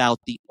really about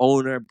the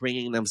owner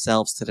bringing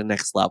themselves to the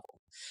next level.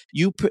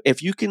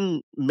 If you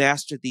can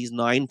master these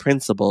 9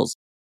 principles,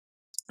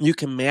 you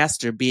can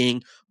master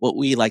being what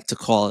we like to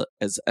call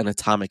as an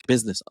atomic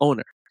business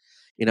owner,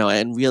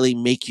 and really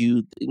make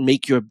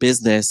your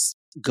business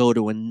go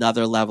to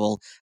another level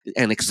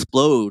and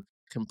explode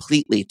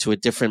completely to a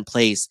different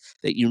place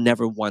that you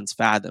never once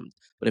fathomed.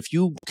 But if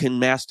you can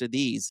master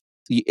these,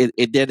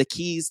 they're the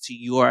keys to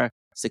your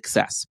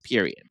success,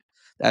 period.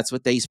 That's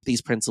what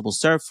these principles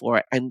serve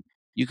for. And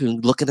you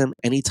can look at them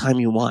anytime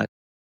you want.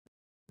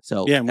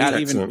 So yeah,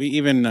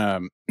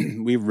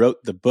 we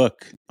wrote the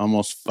book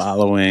almost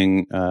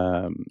following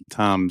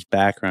Tom's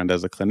background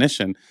as a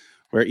clinician,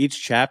 where each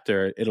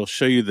chapter it'll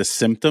show you the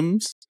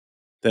symptoms,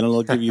 then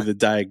it'll give you the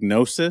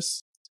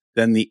diagnosis,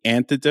 then the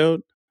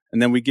antidote,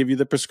 and then we give you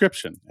the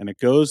prescription. And it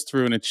goes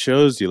through and it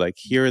shows you like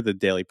here are the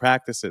daily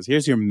practices.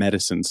 Here's your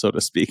medicine, so to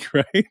speak,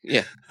 right?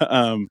 Yeah.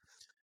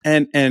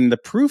 And the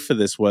proof of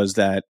this was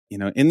that,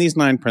 in these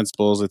 9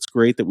 principles, it's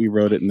great that we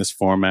wrote it in this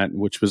format,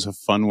 which was a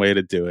fun way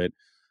to do it.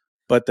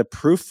 But the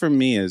proof for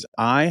me is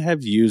I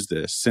have used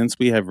this since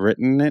we have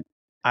written it,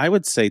 I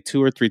would say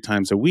 2 or 3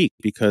 times a week,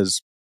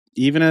 because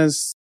even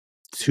as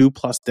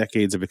 2+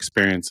 decades of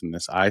experience in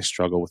this, I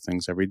struggle with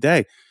things every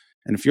day.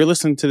 And if you're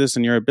listening to this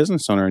and you're a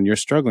business owner and you're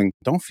struggling,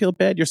 don't feel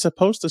bad. You're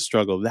supposed to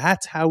struggle.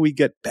 That's how we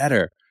get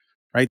better,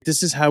 right?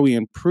 This is how we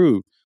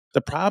improve.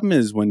 The problem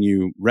is when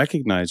you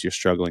recognize you're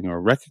struggling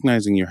or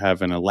recognizing you're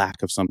having a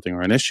lack of something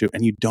or an issue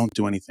and you don't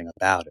do anything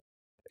about it.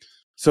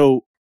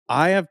 So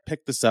I have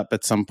picked this up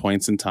at some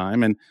points in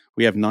time, and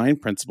we have 9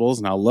 principles,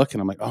 and I'll look and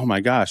I'm like, oh my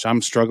gosh,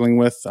 I'm just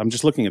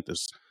looking at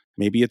this.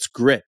 Maybe it's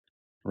grit,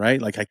 right?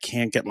 Like I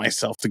can't get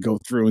myself to go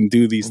through and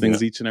do these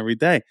things each and every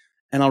day.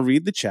 And I'll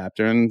read the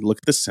chapter and look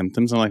at the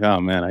symptoms. I'm like, oh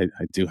man,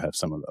 I do have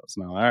some of those.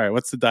 Now, all right,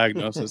 what's the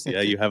diagnosis?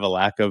 Yeah, you have a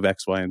lack of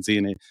X, Y, and Z.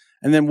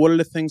 And then what are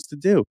the things to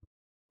do?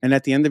 And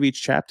at the end of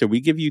each chapter, we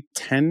give you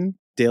 10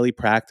 daily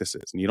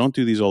practices. And you don't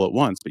do these all at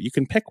once, but you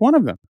can pick one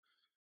of them.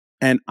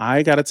 And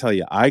I got to tell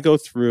you, I go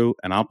through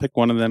and I'll pick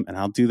one of them and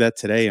I'll do that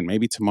today and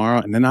maybe tomorrow.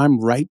 And then I'm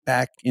right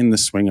back in the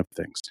swing of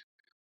things,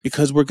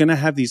 because we're going to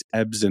have these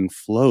ebbs and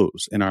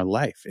flows in our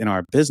life, in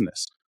our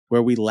business,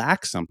 where we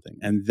lack something.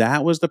 And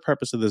that was the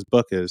purpose of this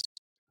book, is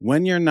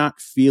when you're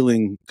not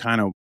feeling kind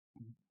of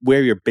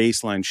where your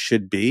baseline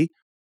should be,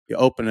 you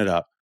open it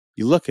up.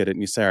 You look at it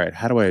and you say, all right,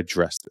 how do I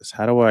address this?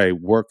 How do I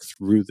work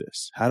through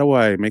this? How do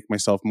I make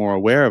myself more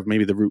aware of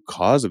maybe the root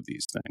cause of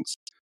these things?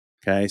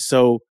 Okay.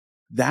 So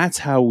that's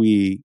how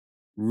we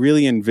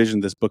really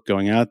envisioned this book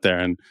going out there.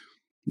 And,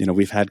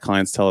 we've had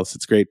clients tell us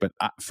it's great, but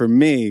for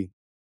me,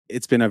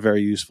 it's been a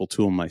very useful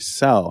tool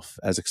myself,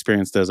 as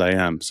experienced as I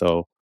am.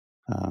 So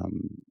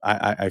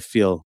I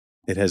feel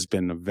it has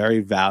been a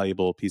very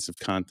valuable piece of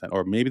content,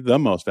 or maybe the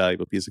most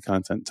valuable piece of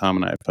content Tom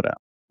and I have put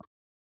out.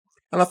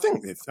 And I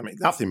think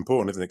that's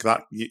important, isn't it?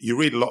 Because you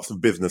read lots of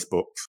business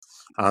books,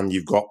 and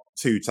you've got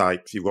 2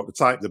 types. You've got the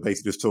type that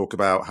basically just talk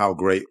about how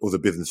great other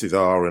businesses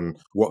are and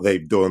what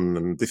they've done,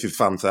 and this is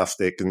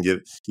fantastic. And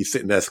you're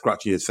sitting there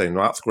scratching your head saying,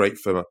 well, that's great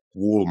for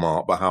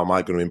Walmart, but how am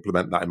I going to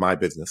implement that in my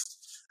business?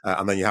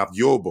 And then you have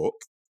your book,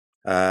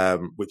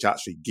 which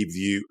actually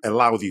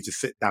allows you to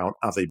sit down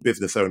as a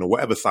business owner,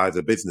 whatever size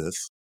of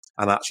business,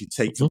 and actually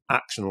take some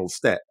actionable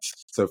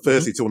steps. So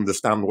firstly, to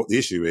understand what the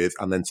issue is,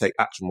 and then take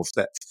actionable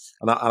steps.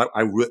 And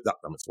I wrote that.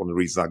 That's one of the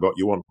reasons I got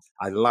you on.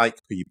 I like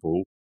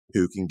people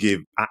who can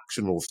give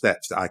actionable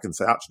steps that I can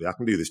say, actually, I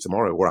can do this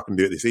tomorrow, or I can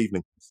do it this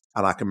evening,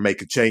 and I can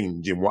make a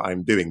change in what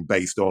I'm doing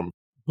based on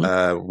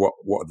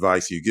what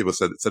advice you give us.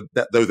 So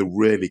those are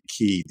really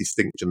key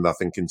distinctions, I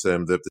think, in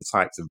terms of the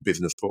types of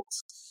business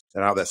books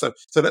that are out there. So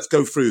let's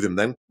go through them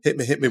then. Hit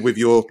me with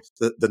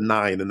the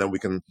 9, and then we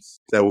can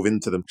delve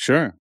into them.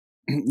 Sure.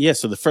 Yeah.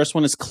 So the first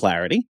one is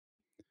clarity.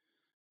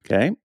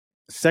 Okay.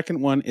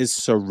 Second one is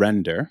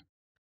surrender.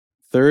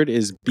 Third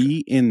is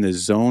be in the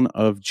zone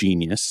of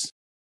genius.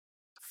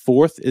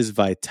 Fourth is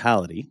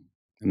vitality.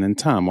 And then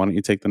Tom, why don't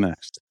you take the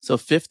next? So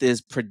 5th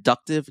is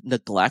productive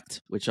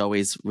neglect, which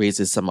always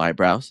raises some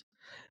eyebrows.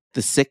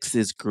 The 6th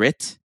is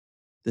grit.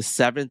 The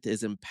 7th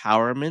is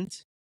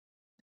empowerment.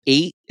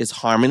 8 is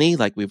harmony,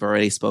 like we've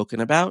already spoken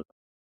about.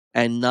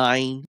 And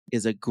 9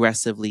 is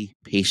aggressively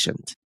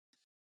patient.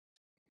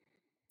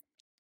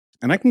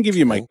 And I can give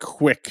you my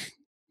quick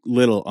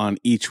little on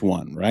each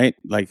one, right?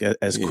 Like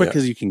as quick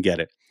as you can get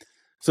it.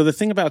 So the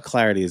thing about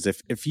clarity is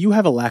if you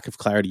have a lack of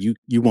clarity,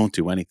 you won't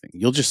do anything.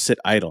 You'll just sit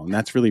idle. And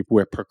that's really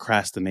where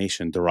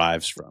procrastination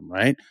derives from,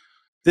 right?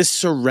 This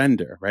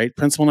surrender, right?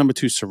 Principle number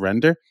 2,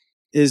 surrender,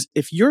 is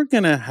if you're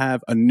going to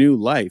have a new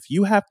life,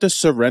 you have to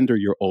surrender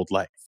your old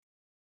life.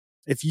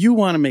 If you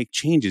want to make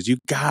changes, you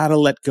got to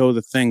let go of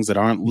the things that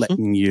aren't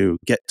letting you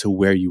get to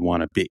where you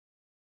want to be.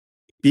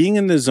 Being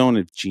in the zone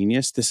of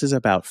genius, this is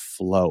about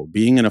flow,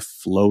 being in a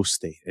flow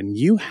state. And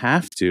you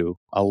have to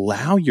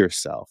allow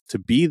yourself to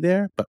be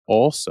there, but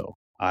also,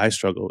 I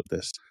struggle with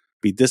this,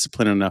 be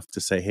disciplined enough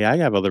to say, hey, I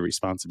have other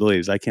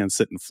responsibilities. I can't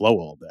sit and flow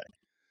all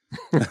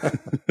day.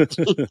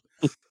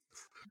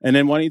 And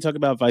then why don't you talk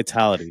about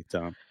vitality,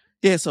 Tom?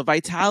 Yeah, so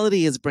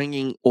vitality is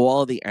bringing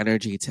all the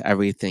energy to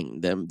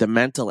everything, the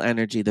mental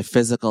energy, the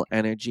physical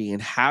energy,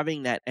 and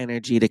having that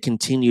energy to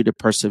continue to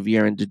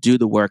persevere and to do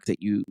the work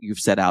that you've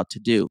set out to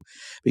do.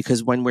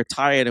 Because when we're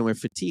tired and we're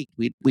fatigued,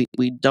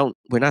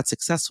 we're not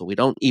successful. We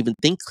don't even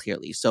think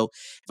clearly. So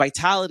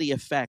vitality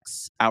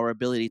affects our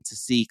ability to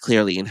see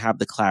clearly and have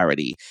the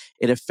clarity.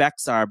 It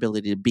affects our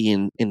ability to be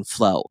in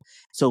flow.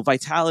 So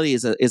vitality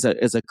is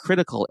a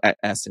critical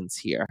essence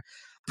here.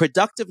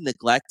 Productive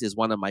neglect is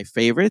one of my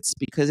favorites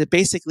because it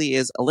basically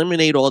is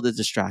eliminate all the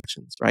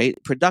distractions, right?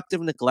 Productive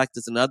neglect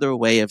is another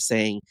way of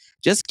saying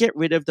just get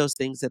rid of those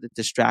things that are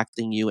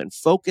distracting you and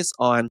focus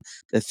on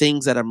the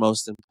things that are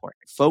most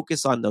important.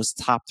 Focus on those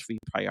top 3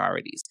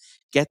 priorities.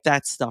 Get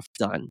that stuff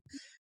done.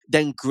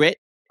 Then grit,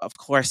 of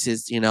course,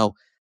 is,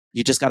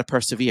 you just got to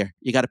persevere.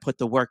 You got to put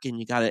the work in.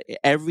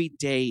 Every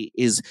day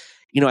is,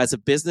 as a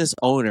business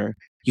owner,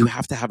 you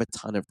have to have a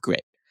ton of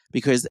grit.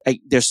 Because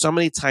there's so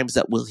many times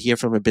that we'll hear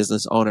from a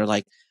business owner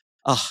like,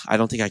 oh, I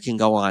don't think I can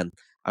go on.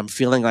 I'm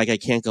feeling like I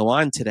can't go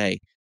on today.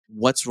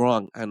 What's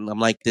wrong? And I'm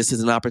like, this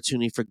is an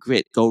opportunity for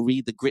grit. Go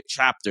read the grit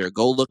chapter.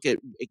 Go look at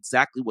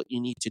exactly what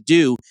you need to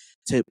do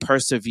to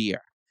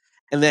persevere.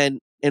 And then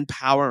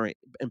empowerment.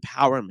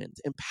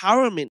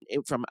 Empowerment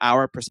from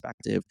our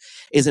perspective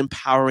is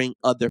empowering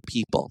other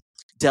people,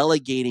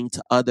 delegating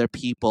to other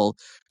people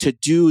to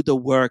do the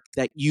work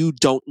that you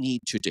don't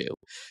need to do.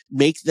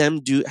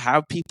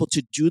 Have people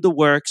to do the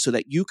work so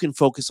that you can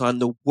focus on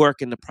the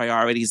work and the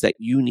priorities that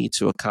you need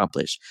to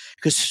accomplish.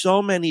 Because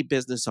so many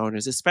business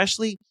owners,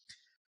 especially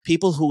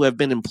people who have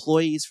been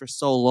employees for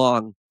so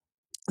long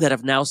that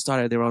have now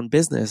started their own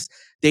business,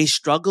 they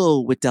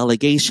struggle with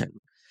delegation.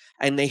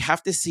 And they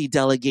have to see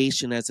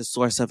delegation as a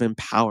source of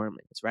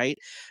empowerment, right?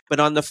 But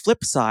on the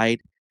flip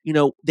side,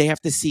 they have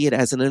to see it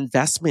as an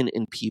investment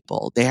in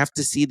people. They have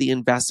to see the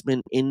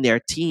investment in their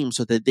team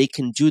so that they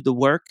can do the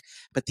work.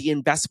 But the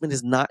investment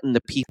is not in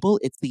the people,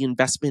 it's the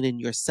investment in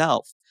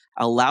yourself,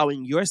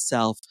 allowing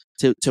yourself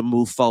to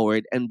move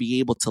forward and be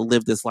able to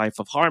live this life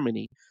of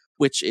harmony,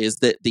 which is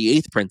the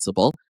eighth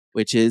principle,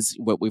 which is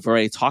what we've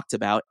already talked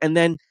about. And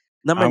then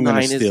number I'm 9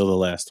 gonna is steal the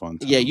last one,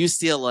 Tom. Yeah, you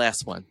steal the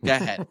last one. Go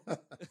ahead.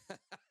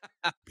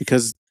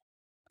 Because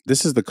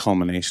this is the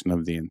culmination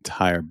of the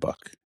entire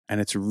book.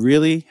 And it's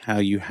really how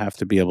you have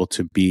to be able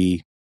to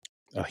be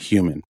a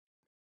human,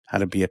 how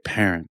to be a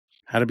parent,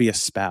 how to be a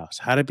spouse,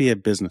 how to be a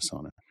business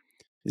owner,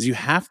 is you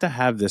have to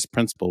have this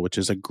principle, which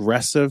is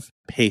aggressive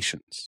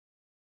patience.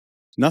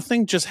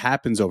 Nothing just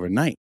happens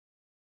overnight.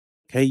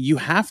 Okay. You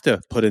have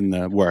to put in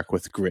the work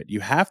with grit.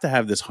 You have to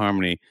have this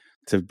harmony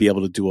to be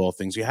able to do all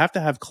things. You have to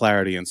have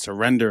clarity and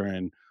surrender,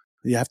 and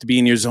you have to be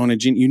in your zone of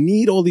genius. You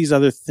need all these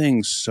other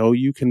things so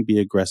you can be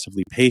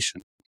aggressively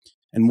patient.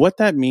 And what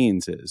that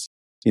means is,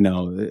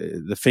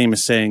 the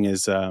famous saying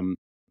is,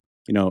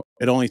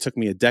 it only took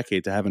me a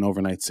decade to have an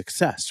overnight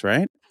success,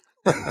 right?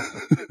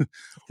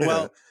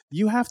 Well,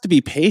 you have to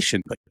be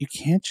patient, but you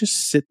can't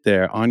just sit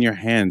there on your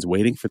hands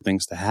waiting for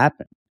things to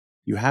happen.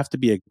 You have to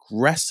be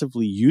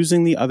aggressively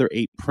using the other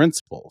 8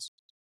 principles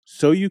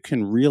so you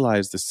can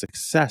realize the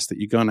success that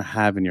you're going to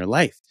have in your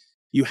life.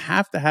 You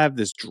have to have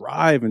this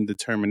drive and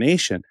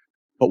determination,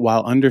 but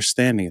while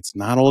understanding it's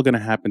not all going to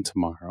happen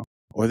tomorrow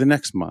or the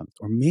next month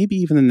or maybe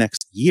even the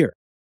next year.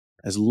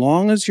 As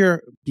long as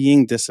you're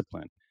being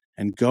disciplined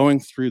and going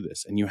through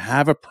this and you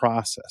have a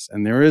process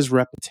and there is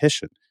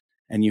repetition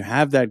and you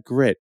have that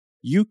grit,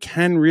 you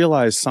can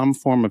realize some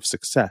form of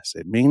success.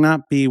 It may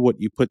not be what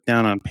you put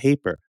down on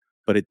paper,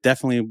 but it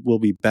definitely will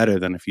be better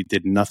than if you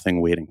did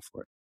nothing waiting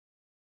for it.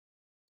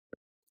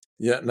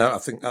 Yeah, no, I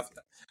think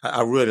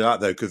I really like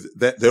that because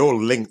they're all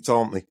linked,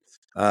 aren't they?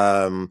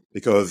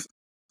 Because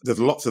there's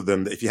lots of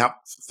them that if you have,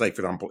 say,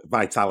 for example,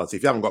 vitality,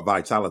 if you haven't got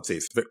vitality,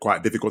 it's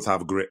quite difficult to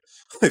have grit.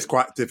 It's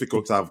quite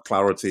difficult to have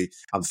clarity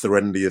and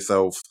surrender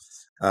yourself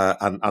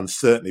and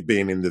certainly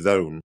being in the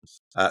zone.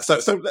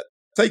 So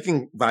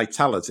taking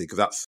vitality,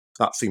 because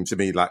that seems to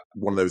me like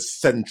one of those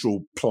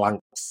central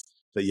planks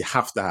that you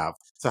have to have.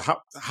 So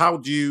how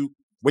do you,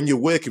 when you're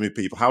working with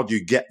people, how do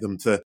you get them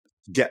to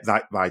get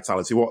that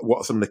vitality? What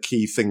are some of the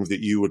key things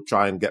that you would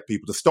try and get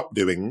people to stop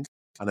doing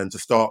and then to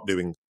start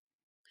doing?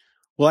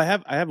 Well,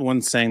 I have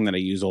one saying that I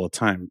use all the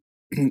time.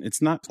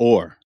 It's not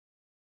or,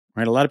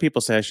 right? A lot of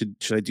people say should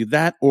I do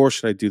that or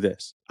should I do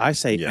this? I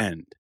say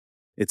and.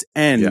 It's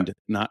and,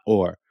 not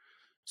or.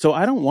 So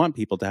I don't want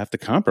people to have to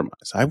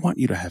compromise. I want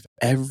you to have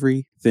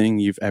everything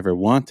you've ever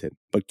wanted.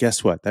 But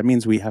guess what? That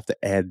means we have to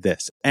add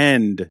this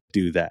and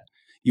do that.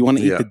 You want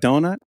to eat the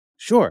donut?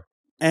 Sure.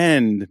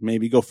 And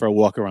maybe go for a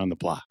walk around the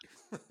block.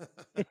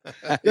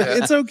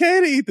 It's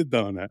okay to eat the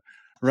donut,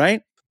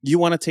 right? You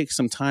want to take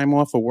some time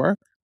off of work?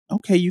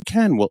 Okay, you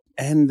can. Well,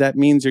 and that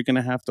means you're going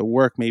to have to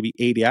work maybe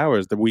 80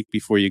 hours the week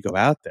before you go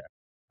out there.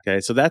 Okay,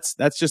 so that's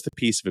just a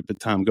piece of it. But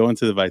Tom, go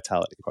into the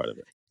vitality part of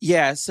it.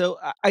 Yeah, so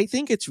I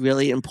think it's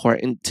really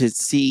important to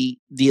see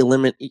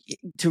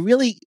to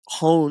really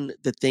hone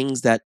the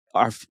things that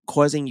are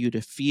causing you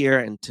to fear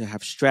and to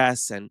have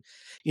stress, and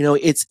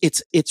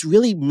it's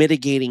really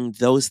mitigating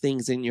those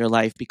things in your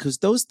life, because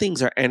those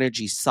things are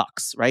energy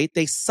sucks, right?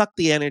 They suck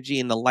the energy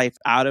and the life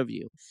out of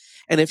you.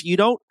 And if you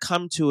don't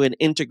come to an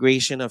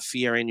integration of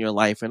fear in your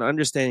life and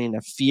understanding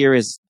that fear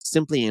is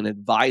simply an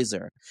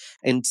advisor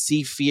and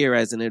see fear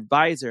as an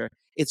advisor,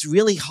 it's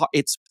really hard.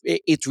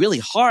 It's really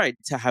hard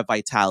to have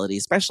vitality,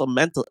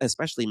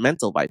 especially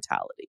mental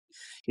vitality.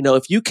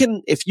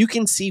 If you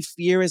can see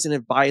fear as an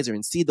advisor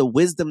and see the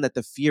wisdom that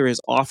the fear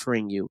is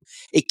offering you,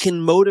 it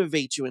can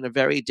motivate you in a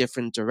very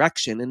different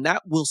direction, and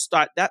that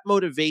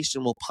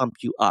motivation will pump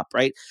you up,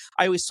 right?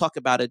 I always talk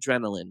about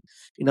adrenaline.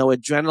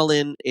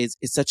 Adrenaline is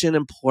such an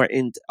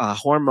important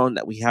hormone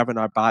that we have in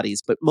our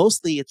bodies, but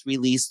mostly it's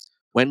released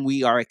when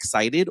we are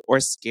excited or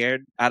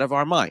scared out of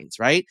our minds,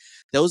 right?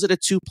 Those are the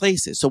two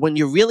places. So when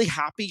you're really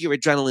happy, your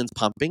adrenaline's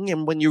pumping.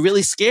 And when you're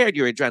really scared,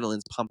 your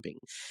adrenaline's pumping.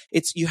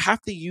 You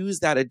have to use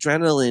that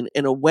adrenaline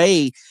in a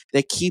way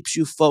that keeps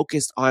you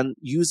focused on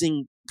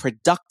using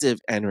productive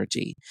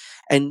energy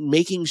and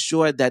making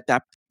sure that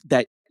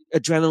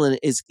adrenaline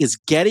is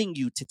getting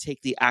you to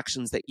take the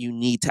actions that you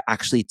need to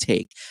actually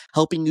take,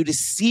 helping you to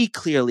see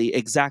clearly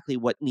exactly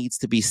what needs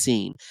to be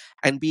seen,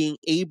 and being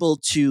able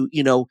to,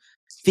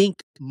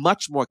 think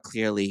much more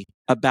clearly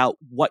about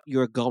what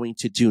you're going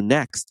to do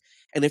next.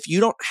 And if you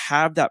don't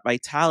have that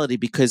vitality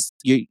because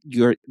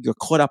you're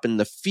caught up in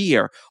the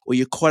fear, or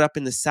you're caught up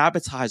in the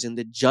sabotage and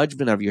the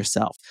judgment of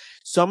yourself.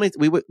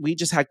 We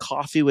just had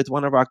coffee with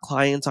one of our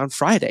clients on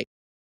Friday,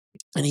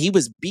 and he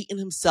was beating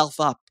himself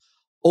up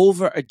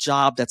over a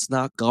job that's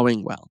not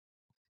going well.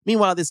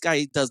 Meanwhile, this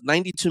guy does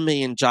 92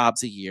 million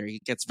jobs a year. He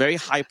gets very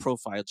high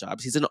profile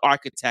jobs. He's an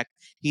architect.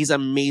 He's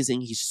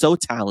amazing. He's so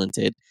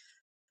talented.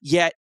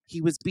 Yet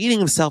he was beating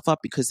himself up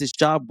because his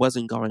job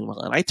wasn't going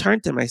well. And I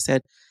turned to him, I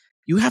said,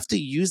 you have to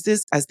use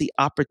this as the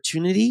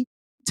opportunity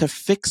to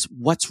fix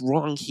what's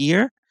wrong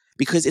here,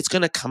 because it's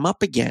going to come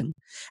up again,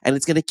 and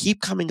it's going to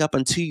keep coming up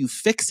until you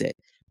fix it.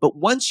 But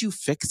once you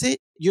fix it,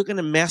 you're going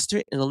to master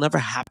it and it'll never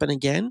happen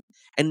again.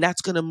 And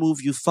that's going to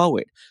move you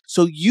forward.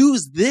 So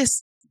use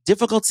this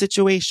difficult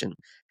situation.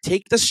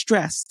 Take the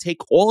stress, take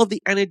all of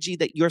the energy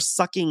that you're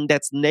sucking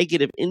that's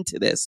negative into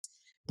this,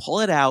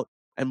 pull it out,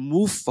 and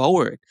move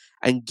forward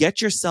and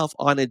get yourself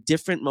on a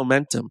different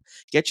momentum.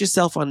 Get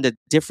yourself on the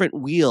different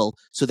wheel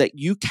so that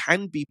you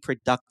can be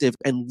productive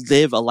and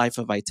live a life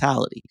of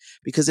vitality.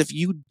 Because if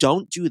you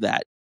don't do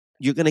that,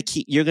 you're going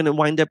to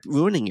wind up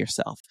ruining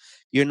yourself.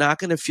 You're not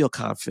going to feel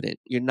confident.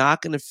 You're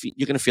going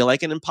to feel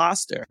like an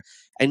imposter.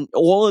 And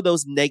all of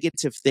those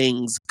negative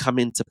things come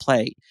into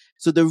play.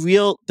 So the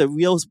real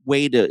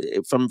way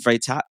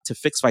to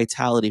fix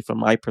vitality from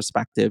my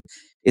perspective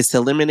is to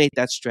eliminate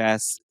that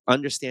stress,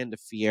 understand the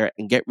fear,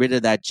 and get rid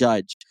of that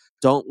judge.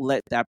 Don't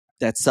let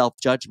that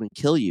self-judgment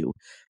kill you.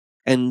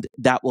 And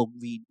that will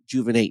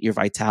rejuvenate your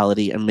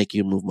vitality and make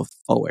you move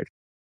forward.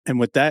 And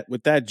with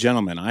that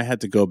gentleman, I had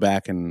to go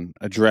back and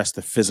address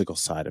the physical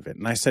side of it.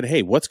 And I said,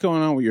 hey, what's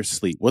going on with your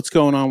sleep? What's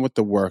going on with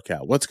the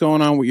workout? What's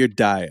going on with your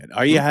diet?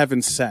 Are you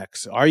having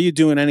sex? Are you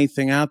doing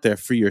anything out there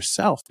for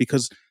yourself?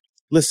 Because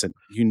listen,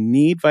 you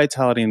need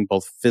vitality in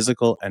both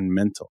physical and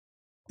mental.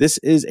 This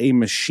is a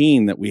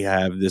machine that we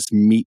have, this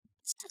meat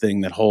thing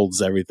that holds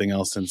everything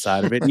else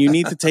inside of it. And you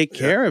need to take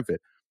care of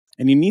it.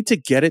 And you need to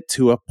get it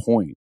to a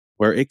point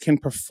where it can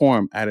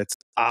perform at its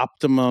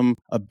optimum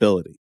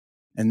ability.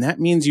 And that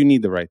means you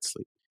need the right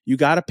sleep. You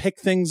got to pick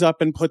things up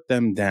and put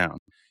them down.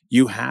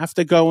 You have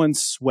to go and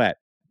sweat.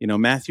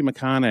 Matthew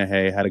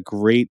McConaughey had a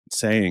great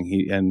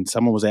saying. And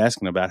someone was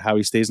asking about how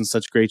he stays in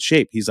such great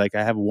shape. He's like,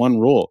 I have one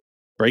rule: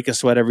 break a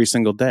sweat every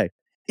single day.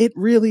 It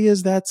really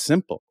is that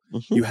simple.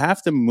 Mm-hmm. You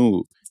have to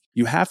move.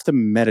 You have to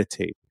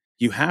meditate.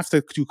 You have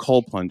to do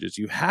cold plunges.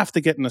 You have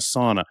to get in a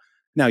sauna.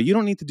 Now, you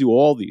don't need to do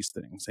all these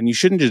things, and you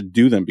shouldn't just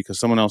do them because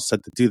someone else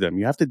said to do them.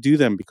 You have to do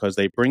them because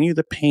they bring you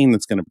the pain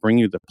that's going to bring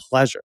you the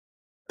pleasure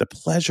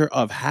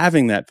of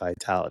having that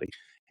vitality.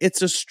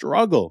 It's a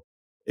struggle.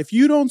 If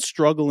you don't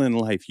struggle in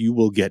life, you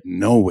will get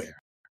nowhere.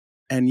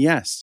 And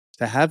yes,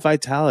 to have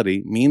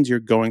vitality means you're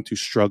going to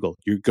struggle.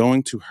 You're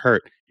going to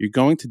hurt. You're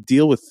going to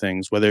deal with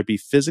things, whether it be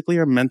physically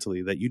or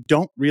mentally, that you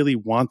don't really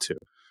want to.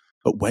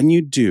 But when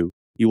you do,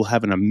 you will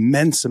have an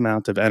immense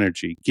amount of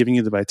energy, giving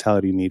you the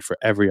vitality you need for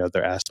every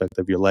other aspect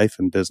of your life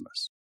and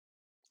business.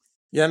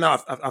 Yeah, no,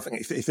 I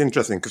think it's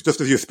interesting because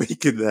just as you're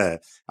speaking there,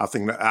 I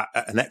think that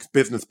an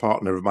ex-business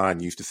partner of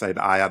mine used to say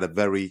that I had a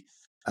very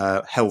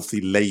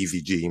healthy,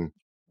 lazy gene.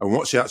 And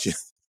what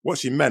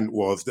she meant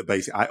was that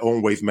basically I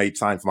always made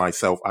time for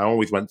myself. I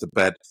always went to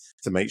bed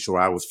to make sure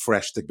I was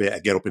fresh to be able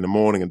to get up in the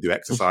morning and do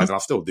exercise. And I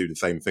still do the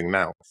same thing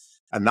now.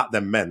 And that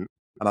then meant,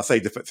 and I say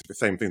the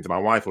same thing to my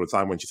wife all the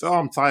time when she says, oh,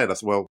 I'm tired. I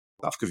said, well,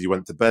 that's because you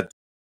went to bed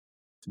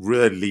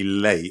really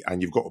late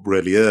and you've got up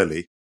really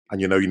early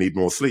and you need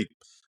more sleep.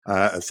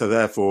 And so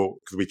therefore,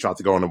 because we tried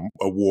to go on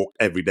a walk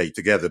every day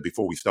together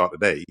before we start the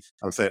day,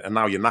 and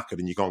now you're knackered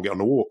and you can't get on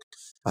the walk.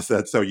 I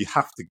said, so you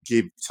have to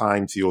give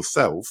time to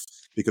yourself,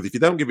 because if you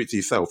don't give it to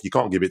yourself, you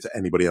can't give it to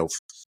anybody else.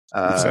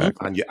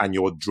 Exactly. And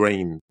you're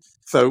drained.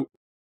 So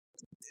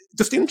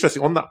just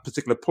interesting on that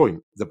particular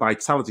point, the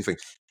vitality thing.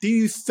 Do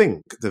you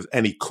think there's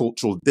any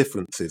cultural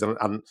differences?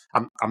 And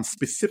I'm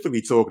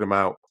specifically talking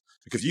about,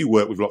 because you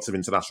work with lots of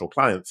international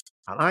clients,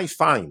 and I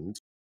find,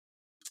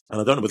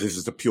 and I don't know whether this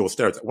is a pure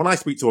stereotype, when I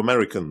speak to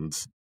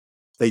Americans,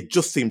 they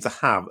just seem to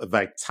have a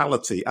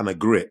vitality and a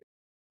grit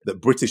that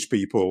British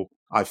people,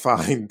 I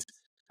find,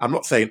 I'm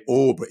not saying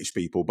all British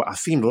people, but I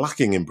seem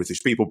lacking in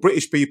British people.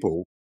 British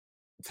people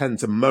tend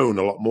to moan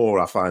a lot more,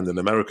 I find, than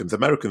Americans.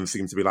 Americans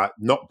seem to be like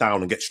knocked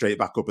down and get straight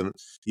back up. And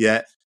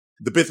yeah,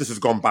 the business has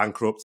gone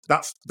bankrupt.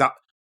 That's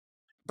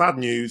bad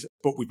news,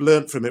 but we've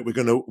learned from it. We're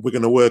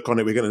gonna work on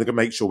it. We're gonna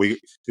make sure we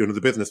do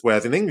another business.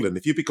 Whereas in England,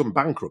 if you become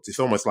bankrupt, it's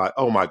almost like,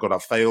 oh my God,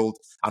 I've failed.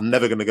 I'm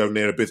never going to go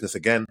near a business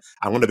again.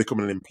 I'm going to become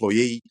an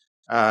employee.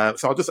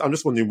 So I'm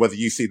just wondering whether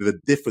you see the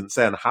difference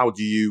there, and how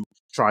do you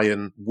try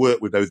and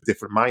work with those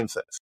different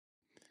mindsets?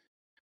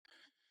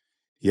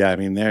 Yeah, I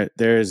mean,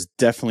 there's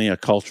definitely a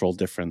cultural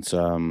difference.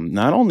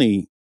 Not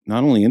only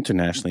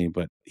internationally,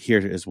 but here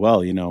as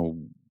well.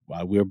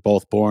 we were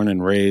both born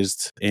and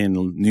raised in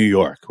New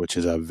York, which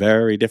is a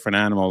very different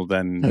animal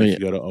than if you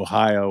go to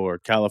Ohio or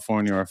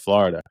California or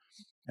Florida.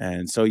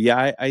 And so,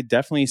 yeah, I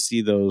definitely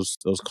see those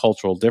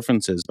cultural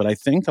differences, but I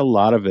think a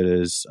lot of it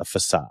is a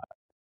facade.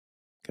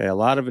 Okay, a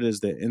lot of it is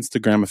the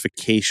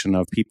Instagramification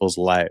of people's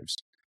lives.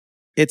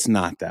 It's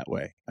not that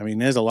way. I mean,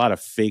 there's a lot of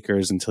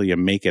fakers until you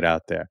make it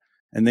out there.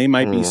 And they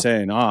might be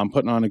saying, oh, I'm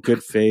putting on a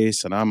good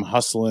face and I'm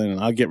hustling and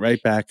I'll get right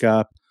back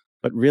up.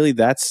 But really,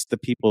 that's the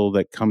people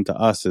that come to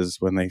us is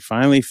when they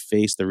finally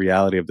face the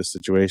reality of the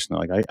situation.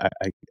 They're like,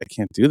 I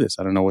can't do this.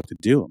 I don't know what to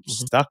do. I'm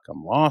stuck.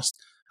 I'm lost.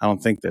 I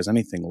don't think there's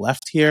anything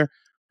left here.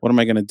 What am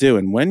I going to do?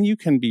 And when you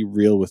can be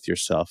real with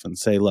yourself and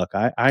say, look,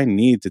 I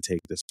need to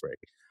take this break.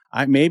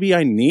 Maybe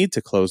I need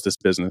to close this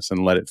business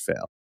and let it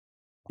fail.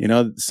 You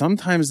know,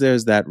 sometimes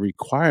there's that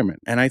requirement.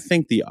 And I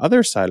think the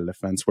other side of the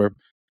fence where,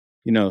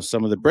 you know,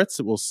 some of the Brits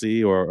that we'll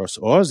see or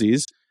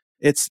Aussies,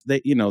 it's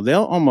that, you know,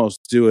 they'll almost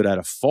do it at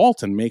a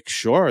fault and make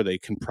sure they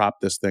can prop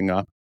this thing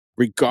up,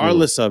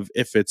 regardless of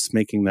if it's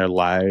making their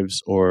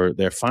lives or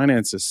their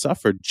finances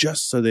suffer,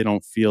 just so they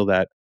don't feel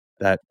that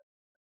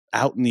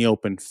out in the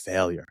open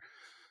failure.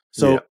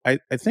 So I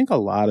think a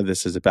lot of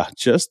this is about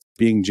just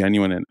being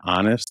genuine and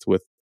honest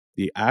with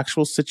the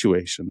actual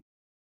situation,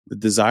 the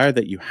desire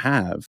that you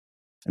have,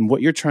 and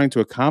what you're trying to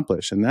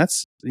accomplish. And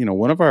that's, you know,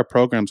 one of our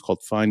programs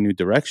called Find New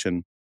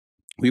Direction.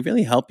 We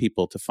really help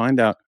people to find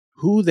out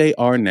who they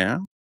are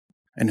now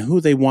and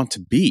who they want to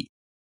be,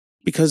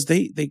 because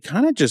they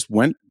kind of just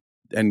went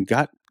and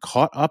got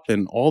caught up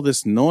in all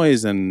this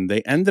noise and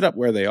they ended up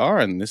where they are.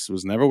 And this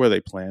was never where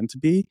they planned to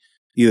be.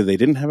 Either they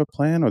didn't have a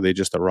plan or they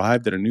just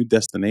arrived at a new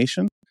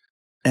destination.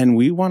 And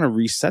we want to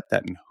reset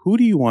that. And who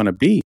do you want to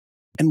be?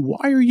 And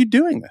why are you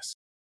doing this?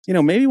 You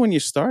know, maybe when you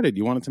started,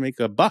 you wanted to make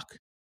a buck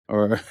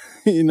or,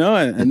 you know,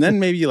 and then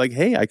maybe you're like,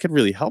 hey, I could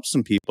really help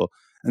some people.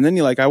 And then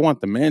you're like, I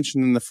want the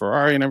mansion and the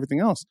Ferrari and everything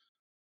else.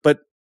 But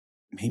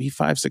maybe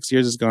 5-6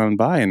 years has gone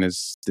by. And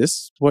is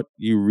this what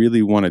you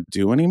really want to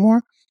do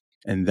anymore?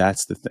 And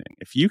that's the thing.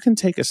 If you can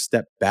take a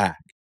step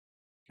back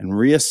and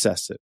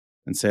reassess it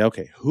and say,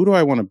 okay, who do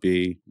I want to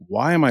be?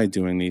 Why am I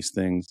doing these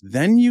things?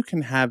 Then you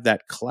can have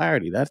that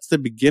clarity. That's the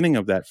beginning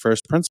of that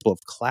first principle of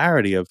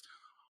clarity of,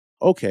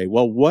 okay,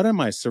 well, what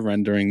am I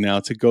surrendering now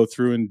to go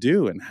through and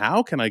do? And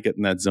how can I get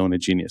in that zone of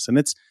genius? And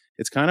it's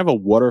kind of a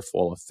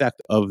waterfall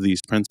effect of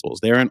these principles.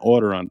 They're in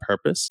order on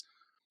purpose.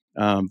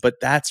 But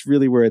that's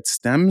really where it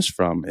stems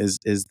from is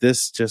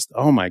this just,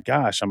 oh my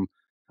gosh,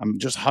 I'm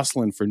just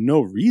hustling for no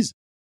reason.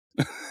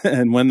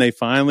 And when they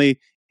finally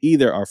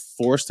either are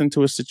forced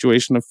into a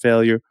situation of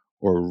failure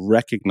or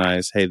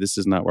recognize, hey, this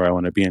is not where I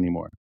want to be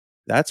anymore,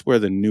 that's where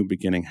the new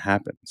beginning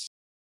happens.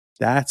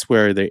 That's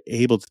where they're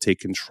able to take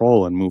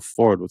control and move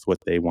forward with what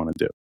they want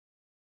to do.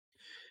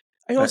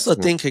 I also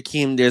think,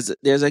 Hakeem,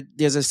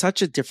 there's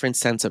such a different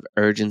sense of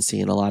urgency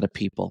in a lot of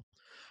people,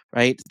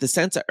 right? The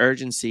sense of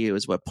urgency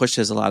is what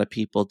pushes a lot of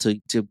people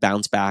to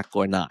bounce back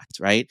or not,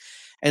 right?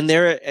 And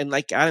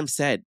like Adam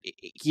said,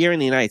 here in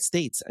the United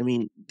States, I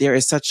mean, there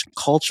is such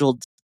cultural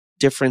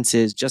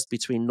differences just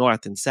between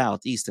North and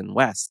South, East and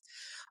West.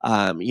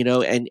 You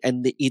know, and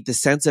the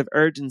sense of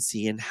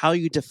urgency and how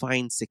you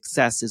define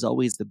success is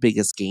always the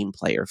biggest game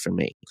player for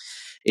me.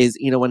 Is,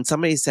 you know, when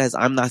somebody says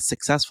I'm not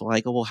successful,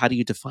 I go, well, how do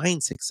you define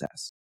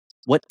success?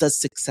 What does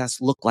success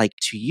look like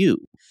to you?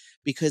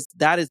 Because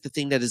that is the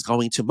thing that is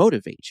going to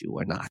motivate you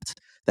or not.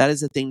 That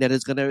is the thing that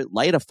is going to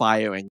light a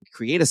fire and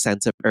create a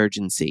sense of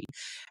urgency.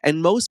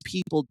 And most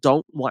people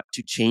don't want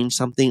to change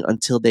something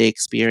until they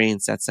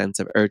experience that sense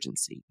of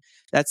urgency.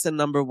 That's the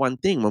number one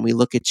thing when we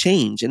look at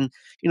change. And,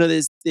 you know,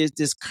 there's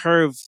this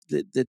curve,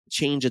 the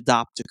change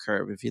adopter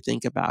curve, if you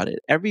think about it.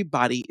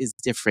 Everybody is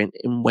different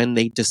in when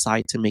they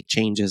decide to make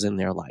changes in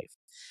their life.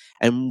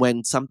 And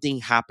when something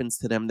happens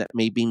to them that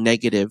may be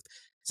negative,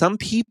 some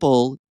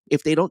people,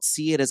 if they don't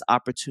see it as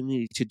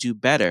opportunity to do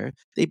better,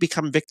 they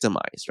become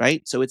victimized,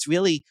 right? So it's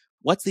really,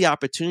 what's the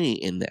opportunity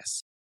in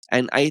this?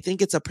 And I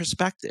think it's a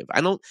perspective.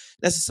 I don't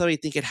necessarily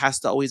think it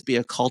has to always be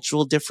a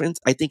cultural difference.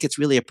 I think it's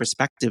really a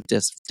perspective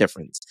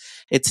difference.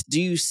 It's,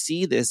 do you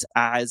see this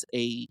as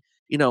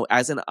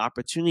as an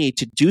opportunity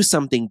to do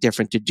something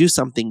different, to do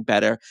something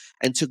better,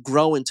 and to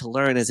grow and to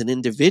learn as an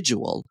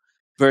individual?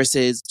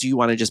 Versus, do you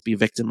want to just be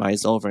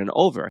victimized over and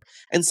over?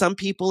 And some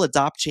people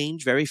adopt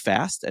change very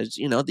fast. As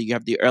you know, you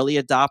have the early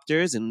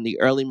adopters and the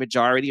early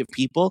majority of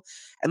people.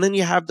 And then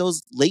you have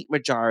those late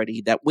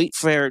majority that wait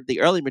for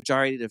the early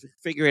majority to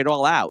figure it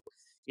all out.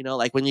 You know,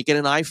 like when you get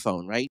an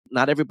iPhone, right?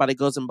 Not everybody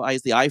goes and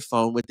buys the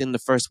iPhone within the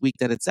first week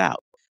that it's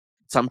out.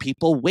 Some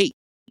people wait.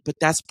 But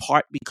that's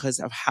part because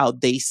of how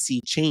they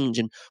see change.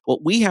 And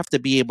what we have to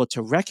be able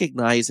to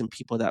recognize in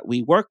people that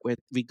we work with,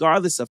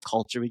 regardless of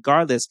culture,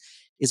 regardless,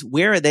 is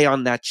where are they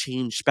on that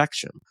change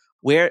spectrum?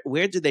 Where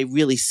do they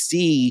really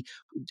see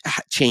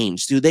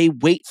change? Do they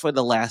wait for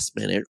the last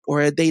minute,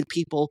 or are they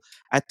people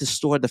at the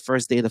store the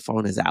first day the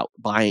phone is out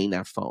buying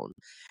that phone?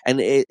 And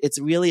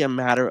it's really a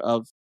matter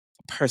of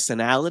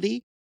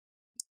personality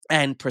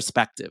and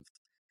perspective.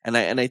 And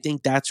I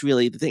think that's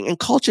really the thing. And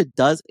culture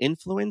does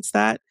influence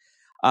that.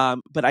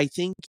 But I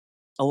think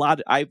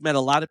I've met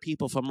a lot of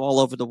people from all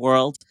over the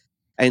world,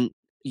 and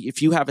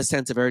if you have a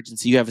sense of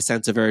urgency, you have a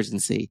sense of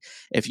urgency.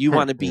 If you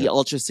want to be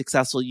ultra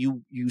successful,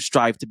 you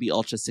strive to be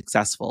ultra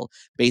successful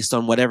based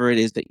on whatever it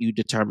is that you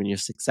determine your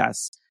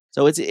success.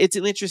 So it's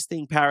an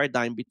interesting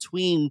paradigm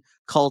between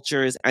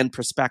cultures and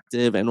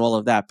perspective and all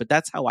of that. But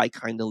that's how I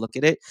kind of look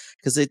at it,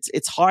 because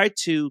it's hard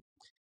to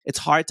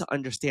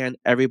understand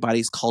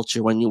everybody's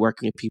culture when you're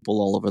working with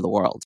people all over the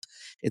world.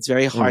 It's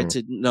very hard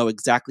to know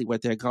exactly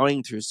what they're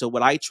going through. So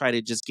what I try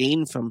to just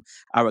gain from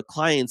our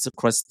clients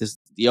across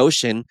the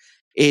ocean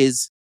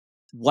is,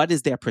 what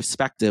is their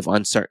perspective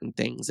on certain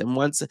things? And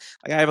once,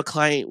 like,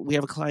 we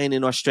have a client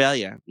in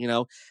Australia,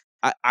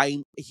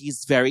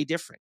 he's very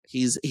different.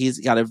 He's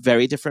got a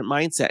very different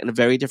mindset and a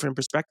very different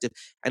perspective.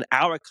 And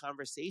our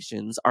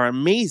conversations are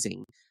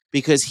amazing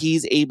because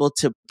he's able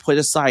to put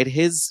aside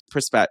his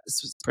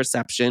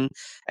perception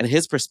and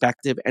his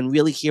perspective and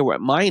really hear what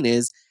mine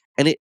is.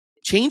 And it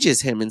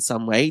changes him in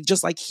some way,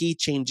 just like he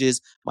changes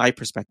my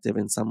perspective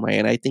in some way.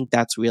 And I think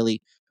that's really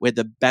where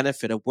the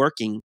benefit of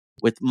working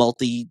with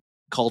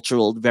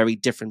multicultural, very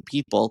different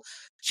people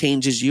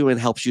changes you and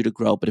helps you to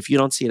grow. But if you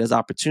don't see it as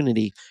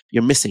opportunity,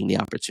 you're missing the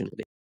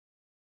opportunity.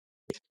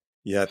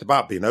 Yeah, it's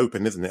about being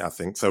open, isn't it? I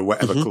think so.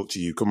 Whatever culture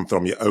you come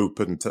from, you're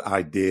open to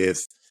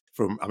ideas.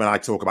 I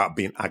talk about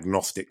being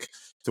agnostic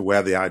to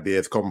where the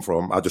ideas come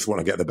from. I just want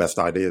to get the best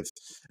ideas.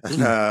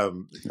 I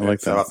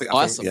like that.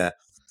 I think, yeah.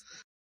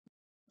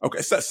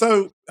 Okay,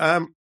 so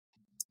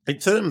in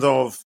terms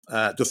of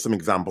just some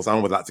examples, I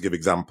would like to give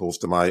examples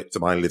to my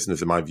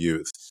listeners and my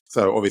viewers.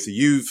 So obviously,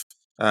 you've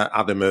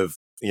Adam have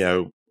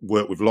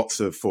worked with lots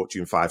of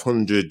Fortune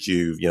 500.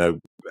 You've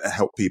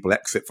helped people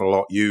exit for a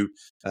lot. You,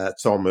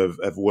 Tom,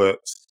 have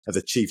worked as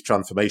a Chief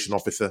Transformation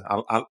Officer.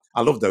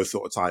 I love those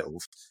sort of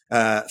titles.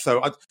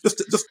 So I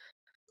just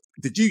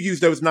did you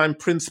use those 9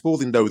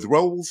 principles in those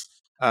roles?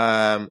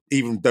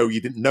 Even though you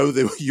didn't know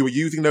that you were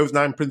using those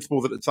 9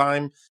 principles at the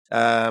time,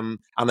 and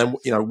then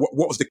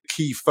what was the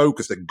key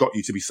focus that got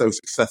you to be so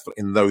successful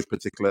in those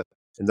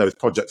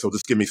projects? Or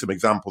just give me some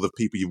examples of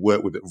people you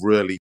worked with that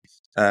really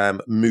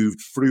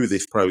moved through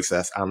this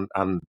process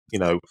and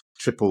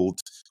tripled,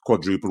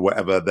 quadrupled,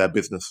 whatever their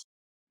business.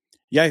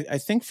 Yeah, I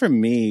think for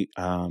me,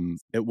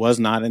 it was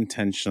not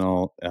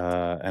intentional,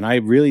 and I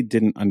really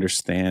didn't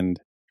understand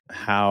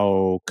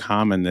how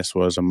common this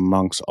was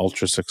amongst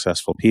ultra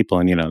successful people.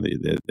 And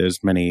there's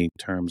many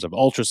terms of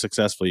ultra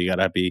successful. You got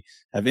to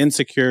have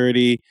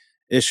insecurity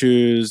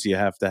issues, you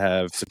have to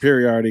have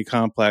superiority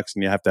complex,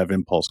 and you have to have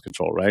impulse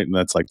control, right? And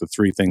that's like the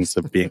 3 things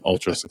of being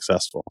ultra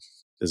successful.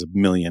 There's a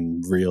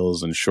million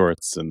reels and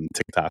shorts and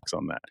TikToks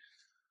on that.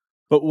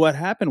 But what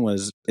happened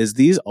is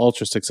these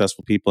ultra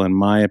successful people, in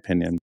my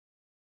opinion,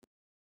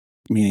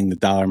 meaning the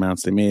dollar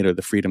amounts they made or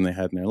the freedom they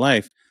had in their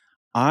life,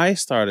 I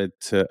started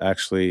to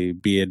actually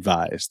be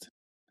advised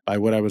by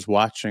what I was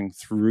watching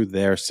through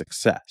their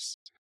success.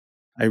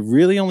 I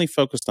really only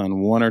focused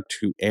on 1 or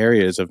 2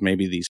 areas of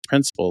maybe these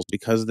principles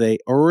because they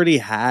already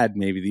had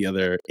maybe the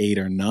other 8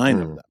 or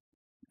 9 of them.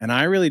 And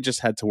I really just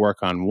had to work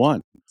on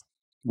 1.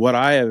 What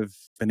I have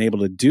been able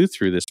to do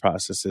through this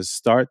process is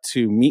start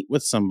to meet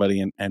with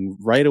somebody and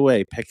right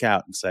away pick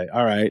out and say,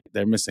 all right,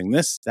 they're missing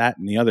this, that,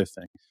 and the other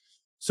thing.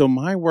 So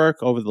my work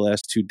over the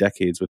last 2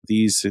 decades with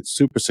these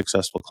super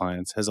successful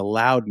clients has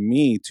allowed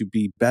me to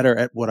be better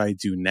at what I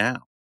do now.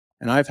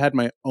 And I've had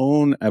my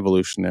own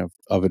evolution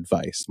of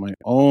advice, my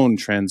own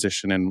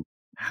transition in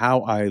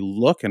how I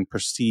look and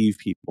perceive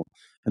people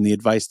and the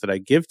advice that I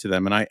give to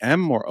them. And I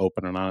am more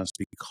open and honest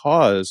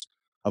because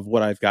of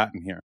what I've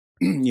gotten here.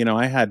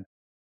 I had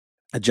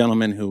a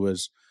gentleman who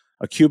was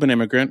a Cuban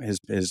immigrant.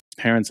 His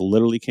parents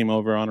literally came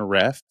over on a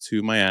raft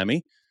to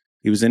Miami.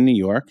 He was in New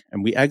York,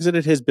 and we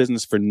exited his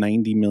business for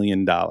 $90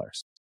 million.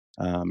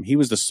 He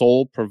was the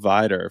sole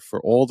provider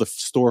for all the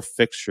store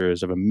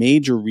fixtures of a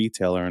major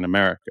retailer in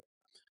America.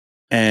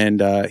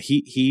 And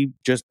he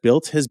just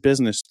built his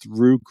business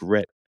through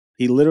grit.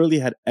 He literally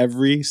had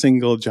every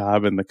single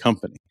job in the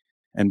company.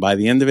 And by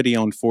the end of it, he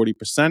owned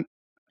 40%,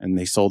 and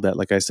they sold that,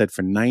 like I said,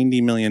 for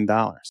 $90 million.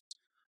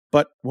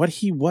 But what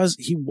he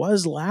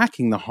was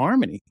lacking the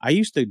harmony. I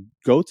used to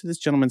go to this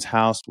gentleman's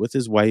house with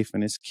his wife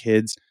and his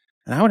kids,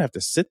 and I would have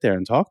to sit there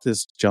and talk to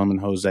this gentleman,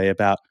 Jose,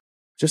 about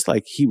just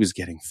like he was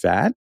getting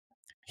fat.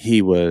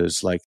 He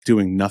was like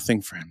doing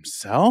nothing for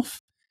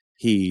himself.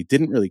 He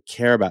didn't really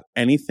care about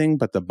anything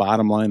but the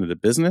bottom line of the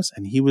business,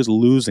 and he was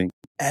losing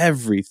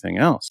everything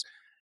else.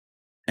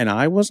 And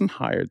I wasn't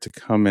hired to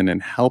come in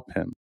and help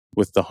him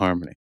with the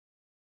harmony.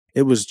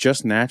 It was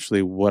just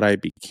naturally what I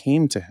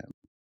became to him.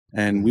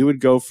 And we would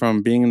go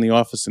from being in the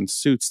office in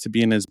suits to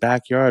be in his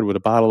backyard with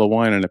a bottle of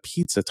wine and a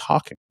pizza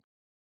talking.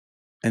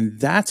 And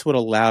that's what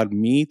allowed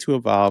me to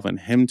evolve and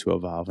him to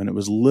evolve. And it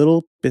was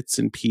little bits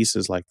and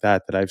pieces like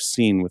that I've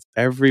seen with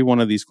every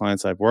one of these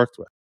clients I've worked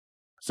with.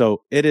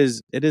 So it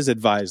is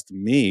advised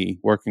me,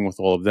 working with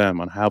all of them,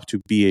 on how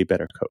to be a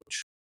better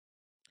coach.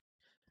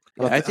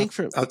 I think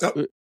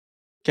go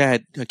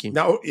ahead, Hakeem.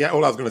 No, yeah,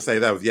 all I was going to say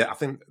there was, I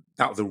think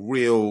that was a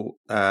real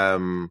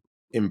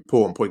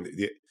important point,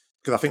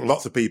 because I think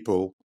lots of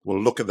people will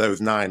look at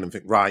those 9 and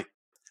think, right,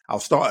 I'll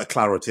start at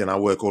clarity and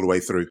I'll work all the way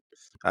through,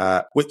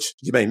 which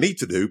you may need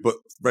to do, but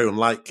very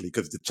unlikely,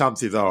 because the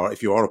chances are,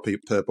 if you are a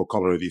purple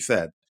collar, as you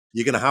said,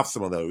 you're going to have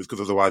some of those,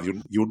 because otherwise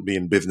you wouldn't be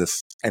in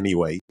business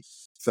anyway.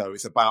 So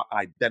it's about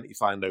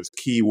identifying those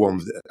key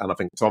ones, and I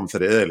think Tom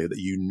said it earlier, that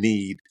you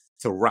need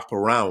to wrap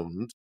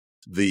around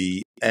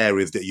the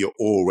areas that you're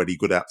already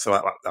good at. So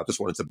I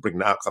just wanted to bring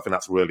that out, because I think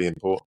that's really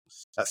important.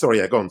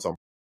 Go on, Tom.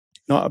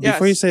 No,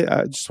 before you say,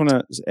 I just want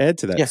to add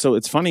to that. Yeah. So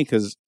it's funny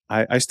because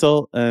I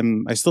still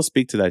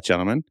speak to that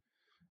gentleman.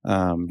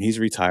 He's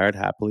retired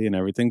happily and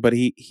everything, but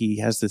he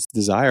has this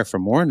desire for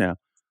more now.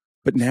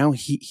 But now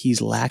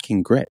he's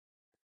lacking grit.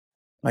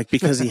 Like,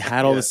 because he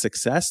had all the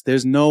success,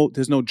 there's no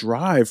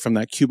drive from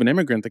that Cuban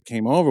immigrant that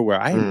came over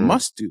where I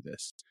must do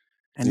this.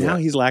 And now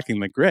he's lacking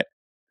the grit.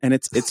 And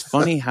it's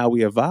funny how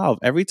we evolve.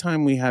 Every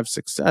time we have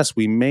success,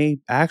 we may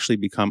actually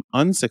become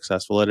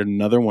unsuccessful at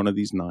another one of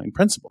these 9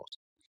 principles.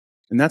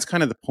 And that's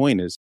kind of the point,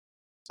 is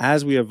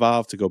as we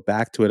evolve, to go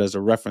back to it as a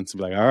reference and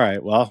be like, all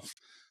right, well,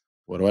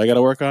 what do I got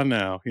to work on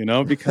now?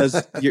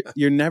 Because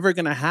you're never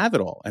going to have it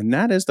all. And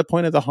that is the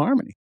point of the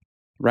harmony,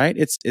 right?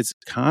 It's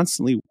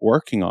constantly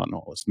working on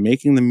all this,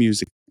 making the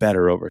music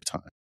better over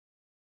time.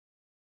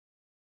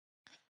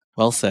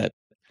 Well said.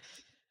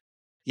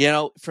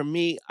 For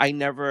me, I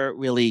never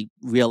really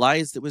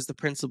realized it was the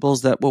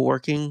principles that were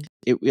working.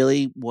 It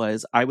really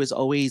was. I was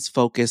always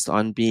focused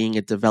on being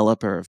a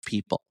developer of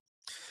people.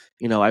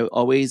 I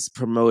always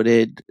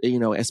promoted,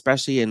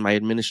 especially in my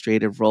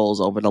administrative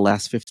roles over the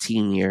last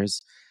 15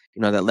 years,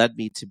 that led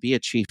me to be a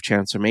chief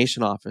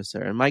transformation officer.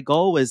 And my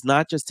goal was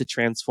not just to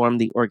transform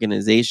the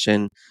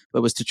organization,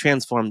 but was to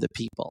transform the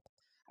people.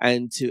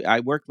 And I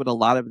worked with a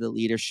lot of the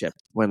leadership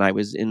when I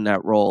was in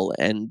that role,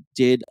 and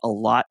did a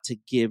lot to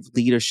give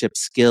leadership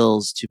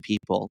skills to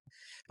people.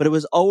 But it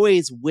was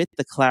always with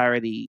the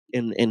clarity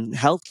in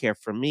healthcare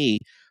for me,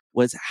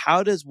 was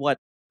how does what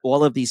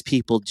all of these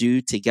people do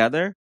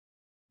together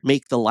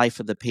make the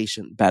life of the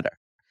patient better?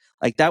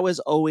 Like, that was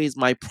always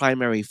my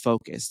primary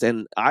focus.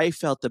 And I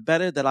felt the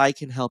better that I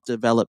can help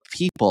develop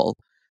people,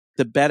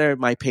 the better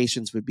my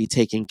patients would be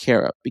taken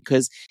care of.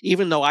 Because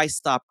even though I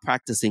stopped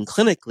practicing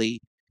clinically,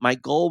 my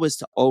goal was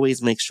to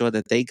always make sure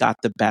that they got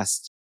the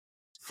best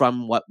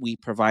from what we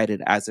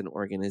provided as an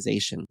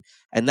organization.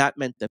 And that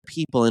meant the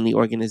people in the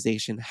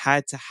organization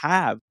had to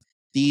have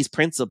these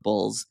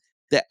principles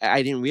that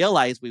I didn't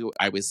realize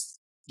I was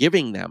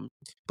giving them.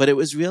 But it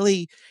was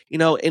really,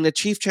 in a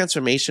chief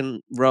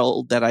transformation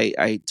role that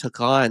I took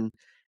on,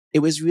 it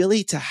was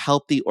really to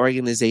help the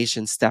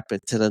organization step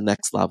it to the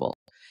next level.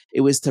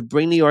 It was to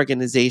bring the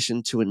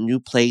organization to a new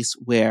place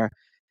where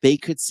they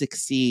could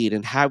succeed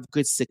and have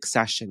good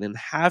succession, and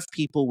have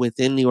people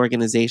within the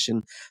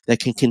organization that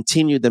can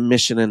continue the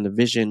mission and the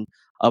vision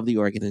of the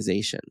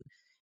organization.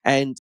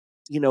 And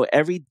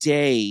every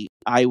day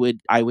I would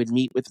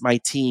meet with my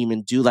team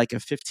and do like a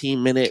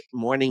 15-minute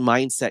morning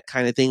mindset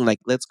kind of thing. Like,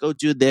 let's go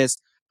do this.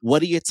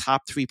 What are your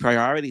top 3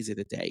 priorities of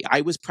the day? I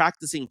was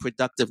practicing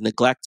productive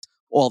neglect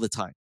all the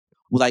time.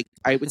 Like,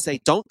 I would say,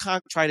 don't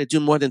try to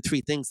do more than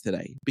 3 things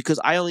today, because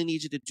I only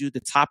need you to do the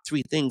top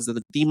 3 things that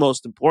are the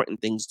most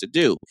important things to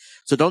do.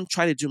 So don't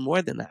try to do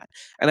more than that.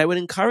 And I would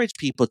encourage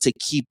people to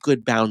keep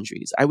good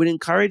boundaries. I would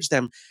encourage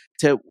them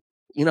to,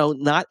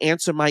 not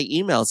answer my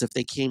emails if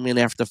they came in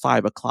after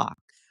 5 o'clock.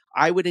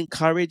 I would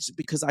encourage,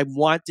 because I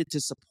wanted to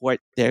support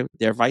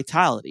their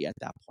vitality at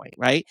that point,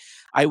 right?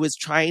 I was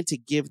trying to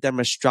give them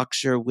a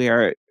structure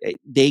where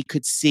they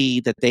could see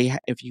that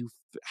if you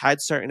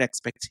had certain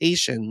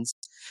expectations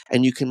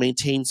and you can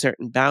maintain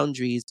certain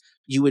boundaries,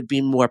 you would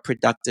be more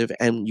productive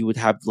and you would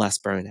have less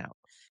burnout.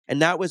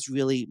 And that was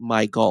really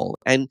my goal.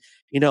 And,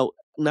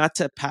 not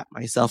to pat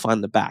myself on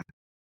the back,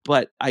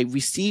 but I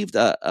received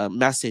a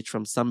message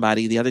from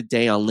somebody the other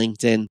day on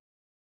LinkedIn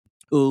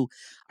who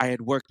I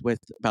had worked with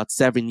about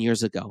 7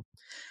 years ago.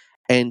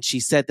 And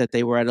she said that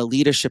they were at a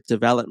leadership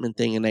development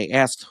thing, and they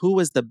asked, who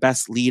was the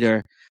best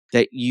leader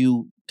that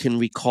you can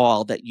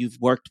recall that you've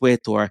worked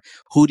with, or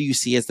who do you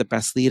see as the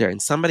best leader?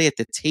 And somebody at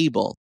the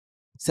table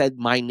said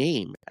my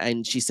name.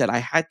 And she said, I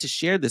had to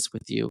share this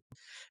with you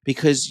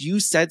because you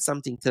said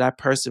something to that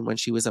person when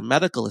she was a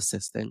medical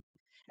assistant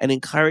and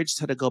encouraged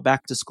her to go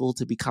back to school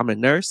to become a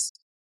nurse.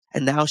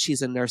 And now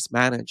she's a nurse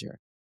manager.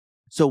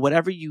 So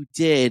whatever you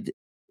did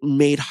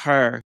made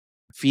her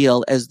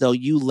feel as though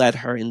you led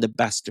her in the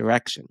best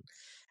direction.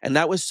 And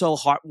that was so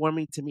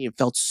heartwarming to me. It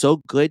felt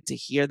so good to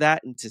hear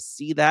that and to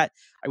see that.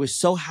 I was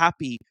so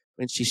happy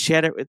when she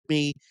shared it with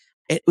me.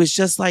 It was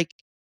just like,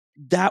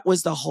 that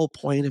was the whole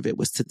point of it,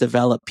 was to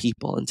develop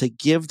people and to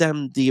give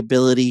them the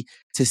ability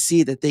to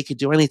see that they could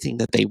do anything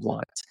that they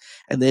want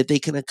and that they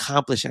can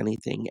accomplish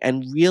anything.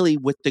 And really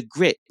with the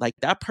grit, like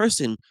that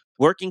person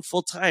working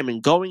full time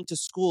and going to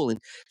school, and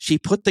she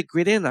put the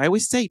grit in. I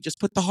always say, just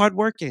put the hard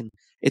work in.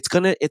 It's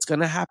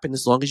gonna happen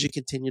as long as you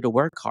continue to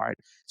work hard.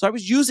 So I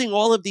was using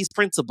all of these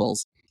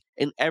principles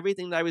in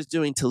everything that I was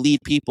doing to lead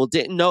people.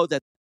 Didn't know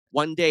that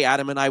one day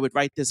Adam and I would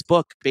write this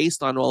book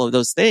based on all of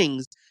those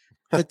things.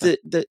 But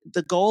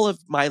the goal of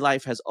my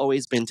life has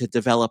always been to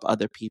develop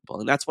other people.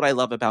 And that's what I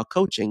love about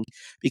coaching,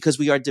 because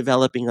we are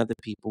developing other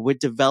people. We're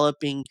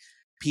developing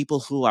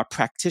people who are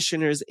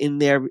practitioners in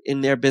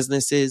their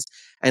businesses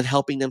and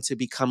helping them to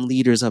become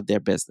leaders of their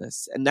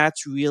business. And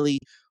that's really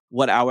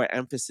what our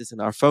emphasis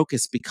and our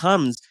focus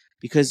becomes,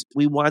 because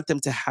we want them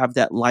to have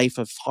that life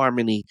of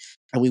harmony,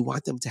 and we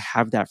want them to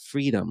have that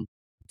freedom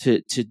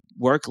to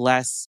work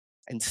less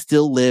and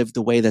still live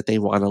the way that they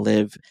want to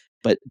live,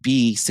 but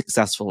be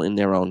successful in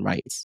their own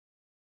rights.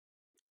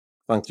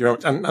 Thank you very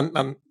much.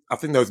 And I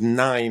think those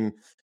 9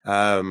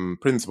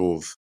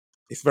 principles,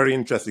 it's very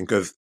interesting,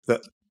 because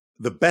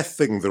the best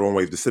things are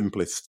always the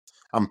simplest.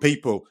 And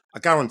people, I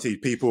guarantee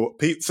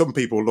some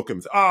people look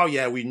and say, oh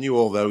yeah, we knew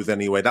all those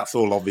anyway. That's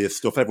all obvious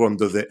stuff. Everyone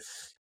does it.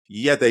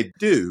 Yeah, they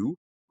do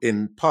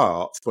in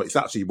parts, but it's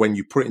actually when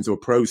you put it into a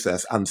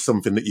process and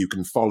something that you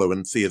can follow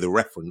and see as a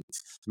reference.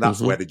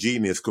 That's where the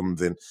genius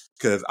comes in.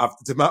 Because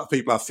the amount of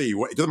people I see,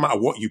 it doesn't matter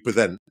what you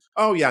present.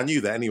 Oh yeah, I knew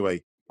that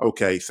anyway.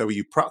 Okay, so are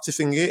you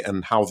practicing it,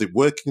 and how's it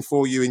working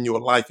for you in your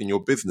life, in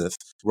your business,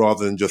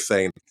 rather than just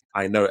saying,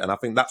 I know it. And I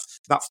think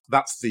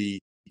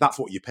that's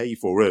what you pay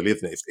for, really,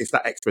 isn't it? It's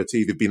that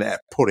expertise of being able to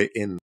put it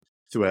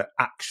into an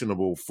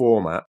actionable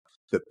format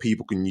that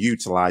people can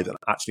utilize and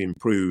actually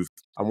improve.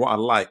 And what I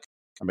like,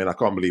 I mean, I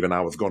can't believe an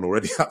hour's gone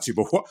already, actually,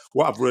 but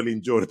what I've really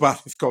enjoyed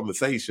about this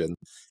conversation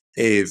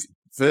is,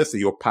 firstly,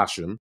 your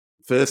passion,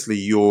 firstly,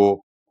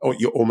 your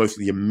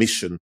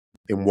mission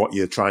in what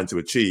you're trying to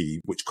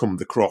achieve, which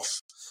comes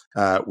across,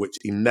 which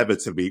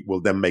inevitably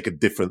will then make a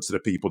difference to the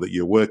people that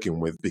you're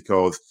working with,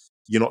 because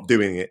you're not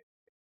doing it.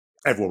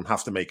 Everyone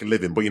has to make a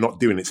living, but you're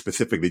not doing it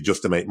specifically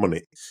just to make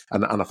money.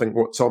 And I think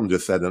what Tom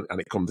just said, and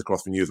it comes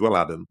across from you as well,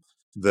 Adam,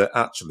 that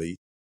actually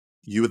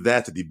you were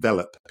there to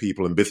develop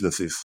people and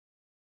businesses.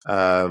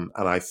 And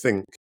I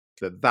think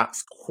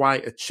that's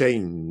quite a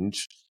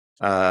change,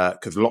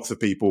 because lots of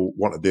people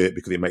want to do it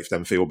because it makes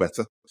them feel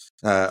better.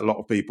 A lot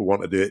of people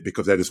want to do it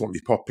because they just want to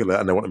be popular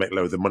and they want to make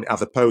loads of money,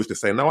 as opposed to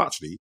saying, no,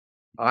 actually,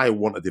 I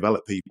want to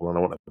develop people and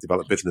I want to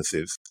develop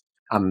businesses.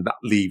 And that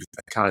leaves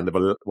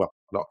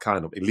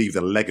it leaves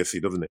a legacy,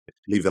 doesn't it? It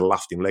leaves a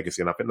lasting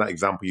legacy. And I think that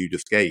example you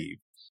just gave,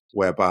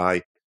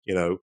 whereby,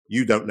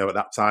 you don't know at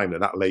that time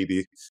that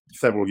lady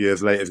several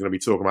years later is going to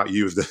be talking about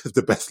you as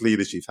the best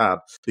leader she's had,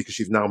 because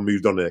she's now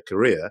moved on in her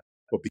career.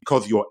 But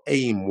because your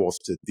aim was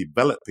to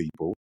develop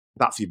people,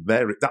 that's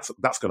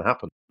going to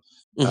happen.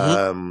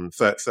 Mm-hmm.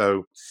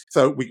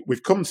 So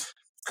we've come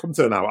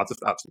to now. I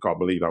just actually can't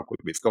believe how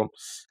quickly it's gone.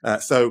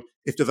 So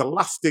if there's a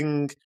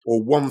lasting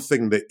or one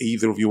thing that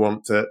either of you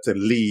want to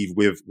leave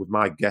with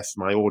my guests,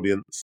 my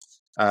audience,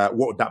 what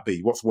would that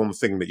be? What's one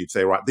thing that you'd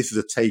say, right, this is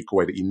a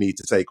takeaway that you need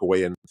to take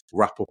away and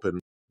wrap up and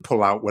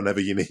pull out whenever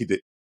you need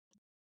it?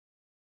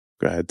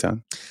 Go ahead,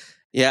 Tom.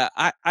 Yeah,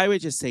 I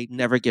would just say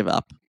never give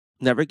up.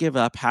 Never give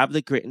up. Have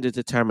the grit and the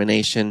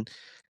determination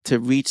to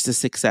reach the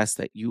success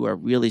that you are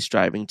really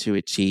striving to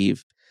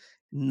achieve.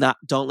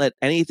 Don't let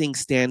anything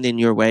stand in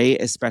your way,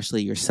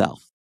 especially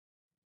yourself.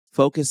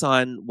 Focus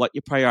on what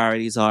your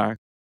priorities are.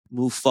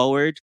 Move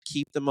forward.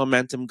 Keep the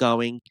momentum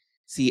going.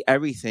 See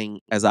everything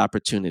as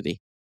opportunity.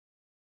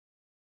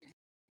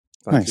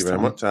 Thank you very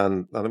much.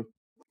 And Adam?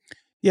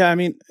 Yeah, I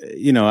mean,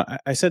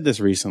 I said this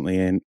recently,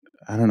 and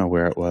I don't know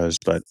where it was,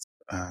 but,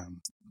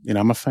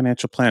 I'm a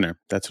financial planner.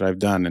 That's what I've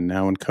done. And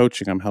now in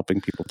coaching, I'm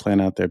helping people plan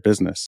out their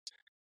business.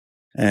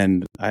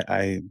 And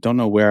I don't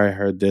know where I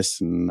heard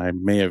this, and I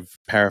may have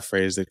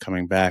paraphrased it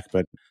coming back,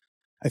 but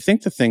I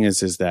think the thing is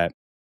that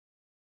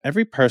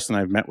every person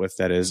I've met with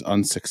that is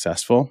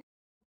unsuccessful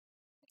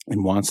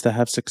and wants to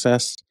have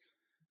success,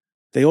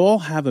 they all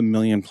have a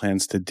million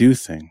plans to do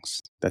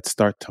things that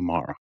start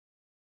tomorrow.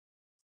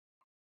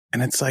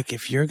 And it's like,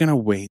 if you're going to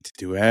wait to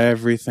do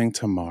everything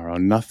tomorrow,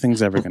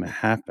 nothing's ever going to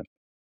happen.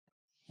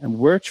 And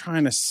we're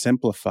trying to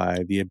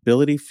simplify the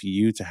ability for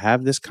you to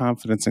have this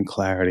confidence and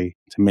clarity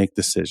to make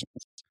decisions,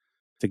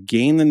 to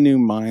gain the new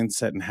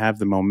mindset and have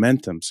the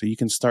momentum so you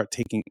can start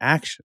taking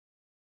action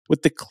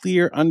with the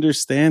clear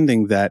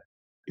understanding that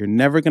you're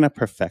never going to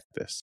perfect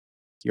this.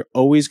 You're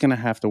always going to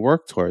have to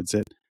work towards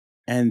it.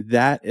 And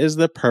that is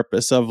the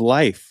purpose of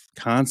life,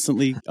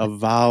 constantly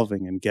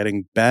evolving and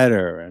getting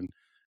better and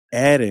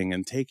adding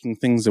and taking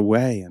things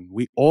away. And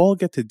we all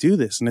get to do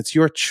this, and it's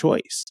your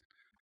choice.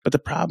 But the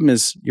problem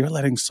is you're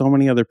letting so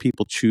many other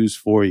people choose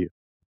for you.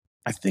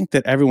 I think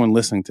that everyone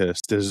listening to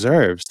this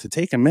deserves to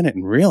take a minute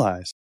and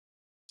realize,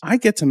 I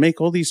get to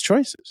make all these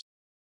choices,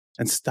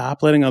 and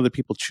stop letting other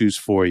people choose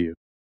for you,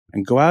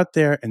 and go out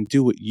there and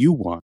do what you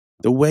want,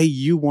 the way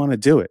you want to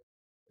do it.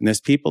 And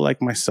there's people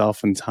like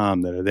myself and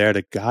Tom that are there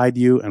to guide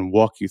you and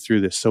walk you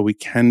through this so we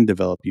can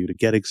develop you to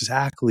get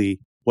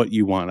exactly what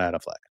you want out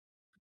of life.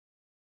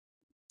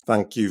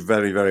 Thank you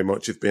very, very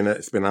much. It's been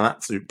an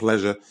absolute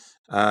pleasure.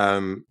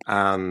 And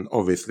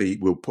obviously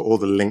we'll put all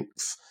the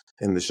links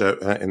in the show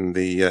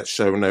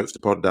notes,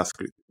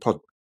 the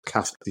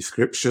podcast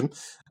description.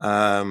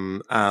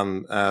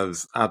 And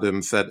as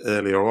Adam said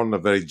earlier on, a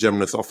very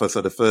generous offer.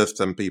 So the first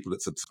 10 people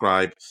that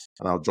subscribe,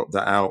 and I'll drop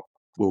that out,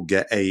 will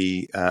get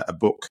a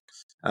book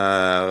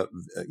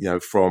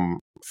from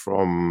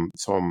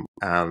Tom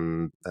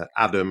and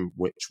Adam,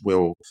 which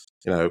will,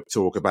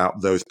 talk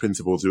about those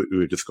principles that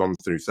we've just gone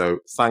through. So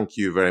thank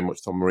you very much,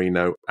 Tom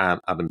Marino and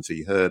Adam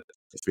T. Hurd.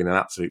 It's been an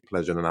absolute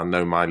pleasure, and I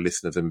know my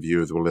listeners and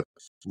viewers will have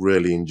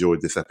really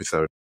enjoyed this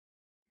episode.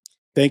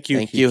 Thank you,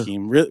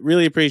 Hakeem.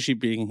 Really appreciate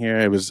being here.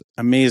 It was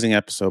an amazing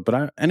episode.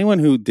 But anyone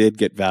who did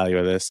get value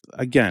out of this,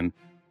 again,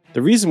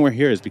 the reason we're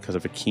here is because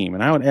of Hakeem.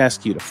 And I would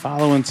ask you to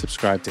follow and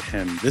subscribe to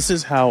him. This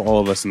is how all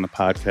of us in the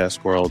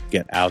podcast world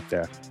get out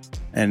there.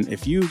 And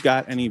if you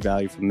got any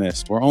value from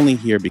this, we're only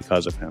here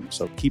because of him.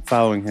 So keep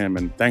following him.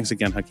 And thanks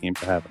again, Hakeem,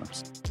 for having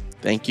us.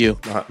 Thank you.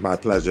 My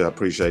pleasure. I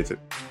appreciate it.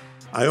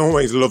 I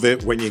always love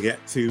it when you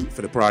get two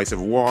for the price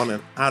of one,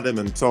 and Adam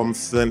and Tom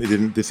certainly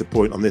didn't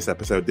disappoint on this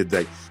episode, did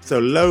they? So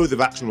loads of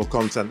actionable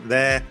content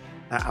there,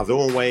 as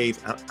always,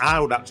 and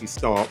I would actually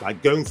start by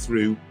going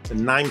through the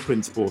 9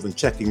 principles and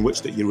checking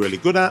which that you're really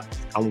good at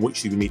and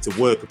which you need to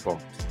work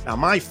upon. Now,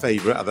 my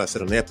favourite, as I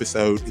said on the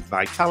episode, is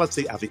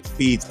vitality, as it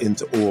feeds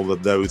into all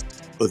of those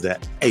other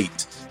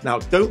 8. Now,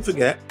 don't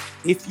forget,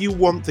 if you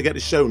want to get the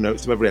show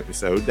notes to every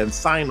episode, then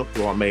sign up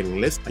to our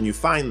mailing list, and you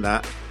find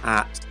that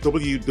at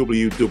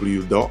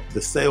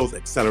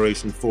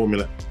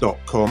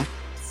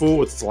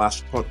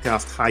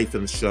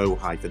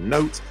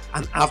www.thesalesecceleration.com/podcast-show-notes.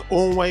 And as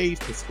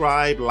always,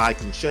 subscribe, like,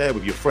 and share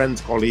with your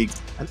friends,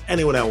 colleagues, and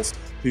anyone else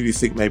who you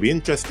think may be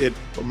interested.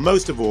 But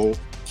most of all,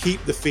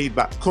 keep the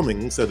feedback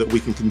coming so that we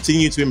can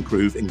continue to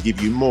improve and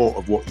give you more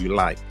of what you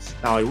like.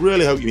 Now, I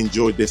really hope you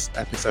enjoyed this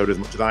episode as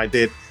much as I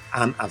did.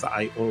 And as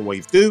I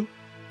always do,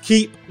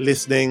 keep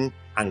listening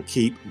and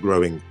keep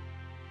growing.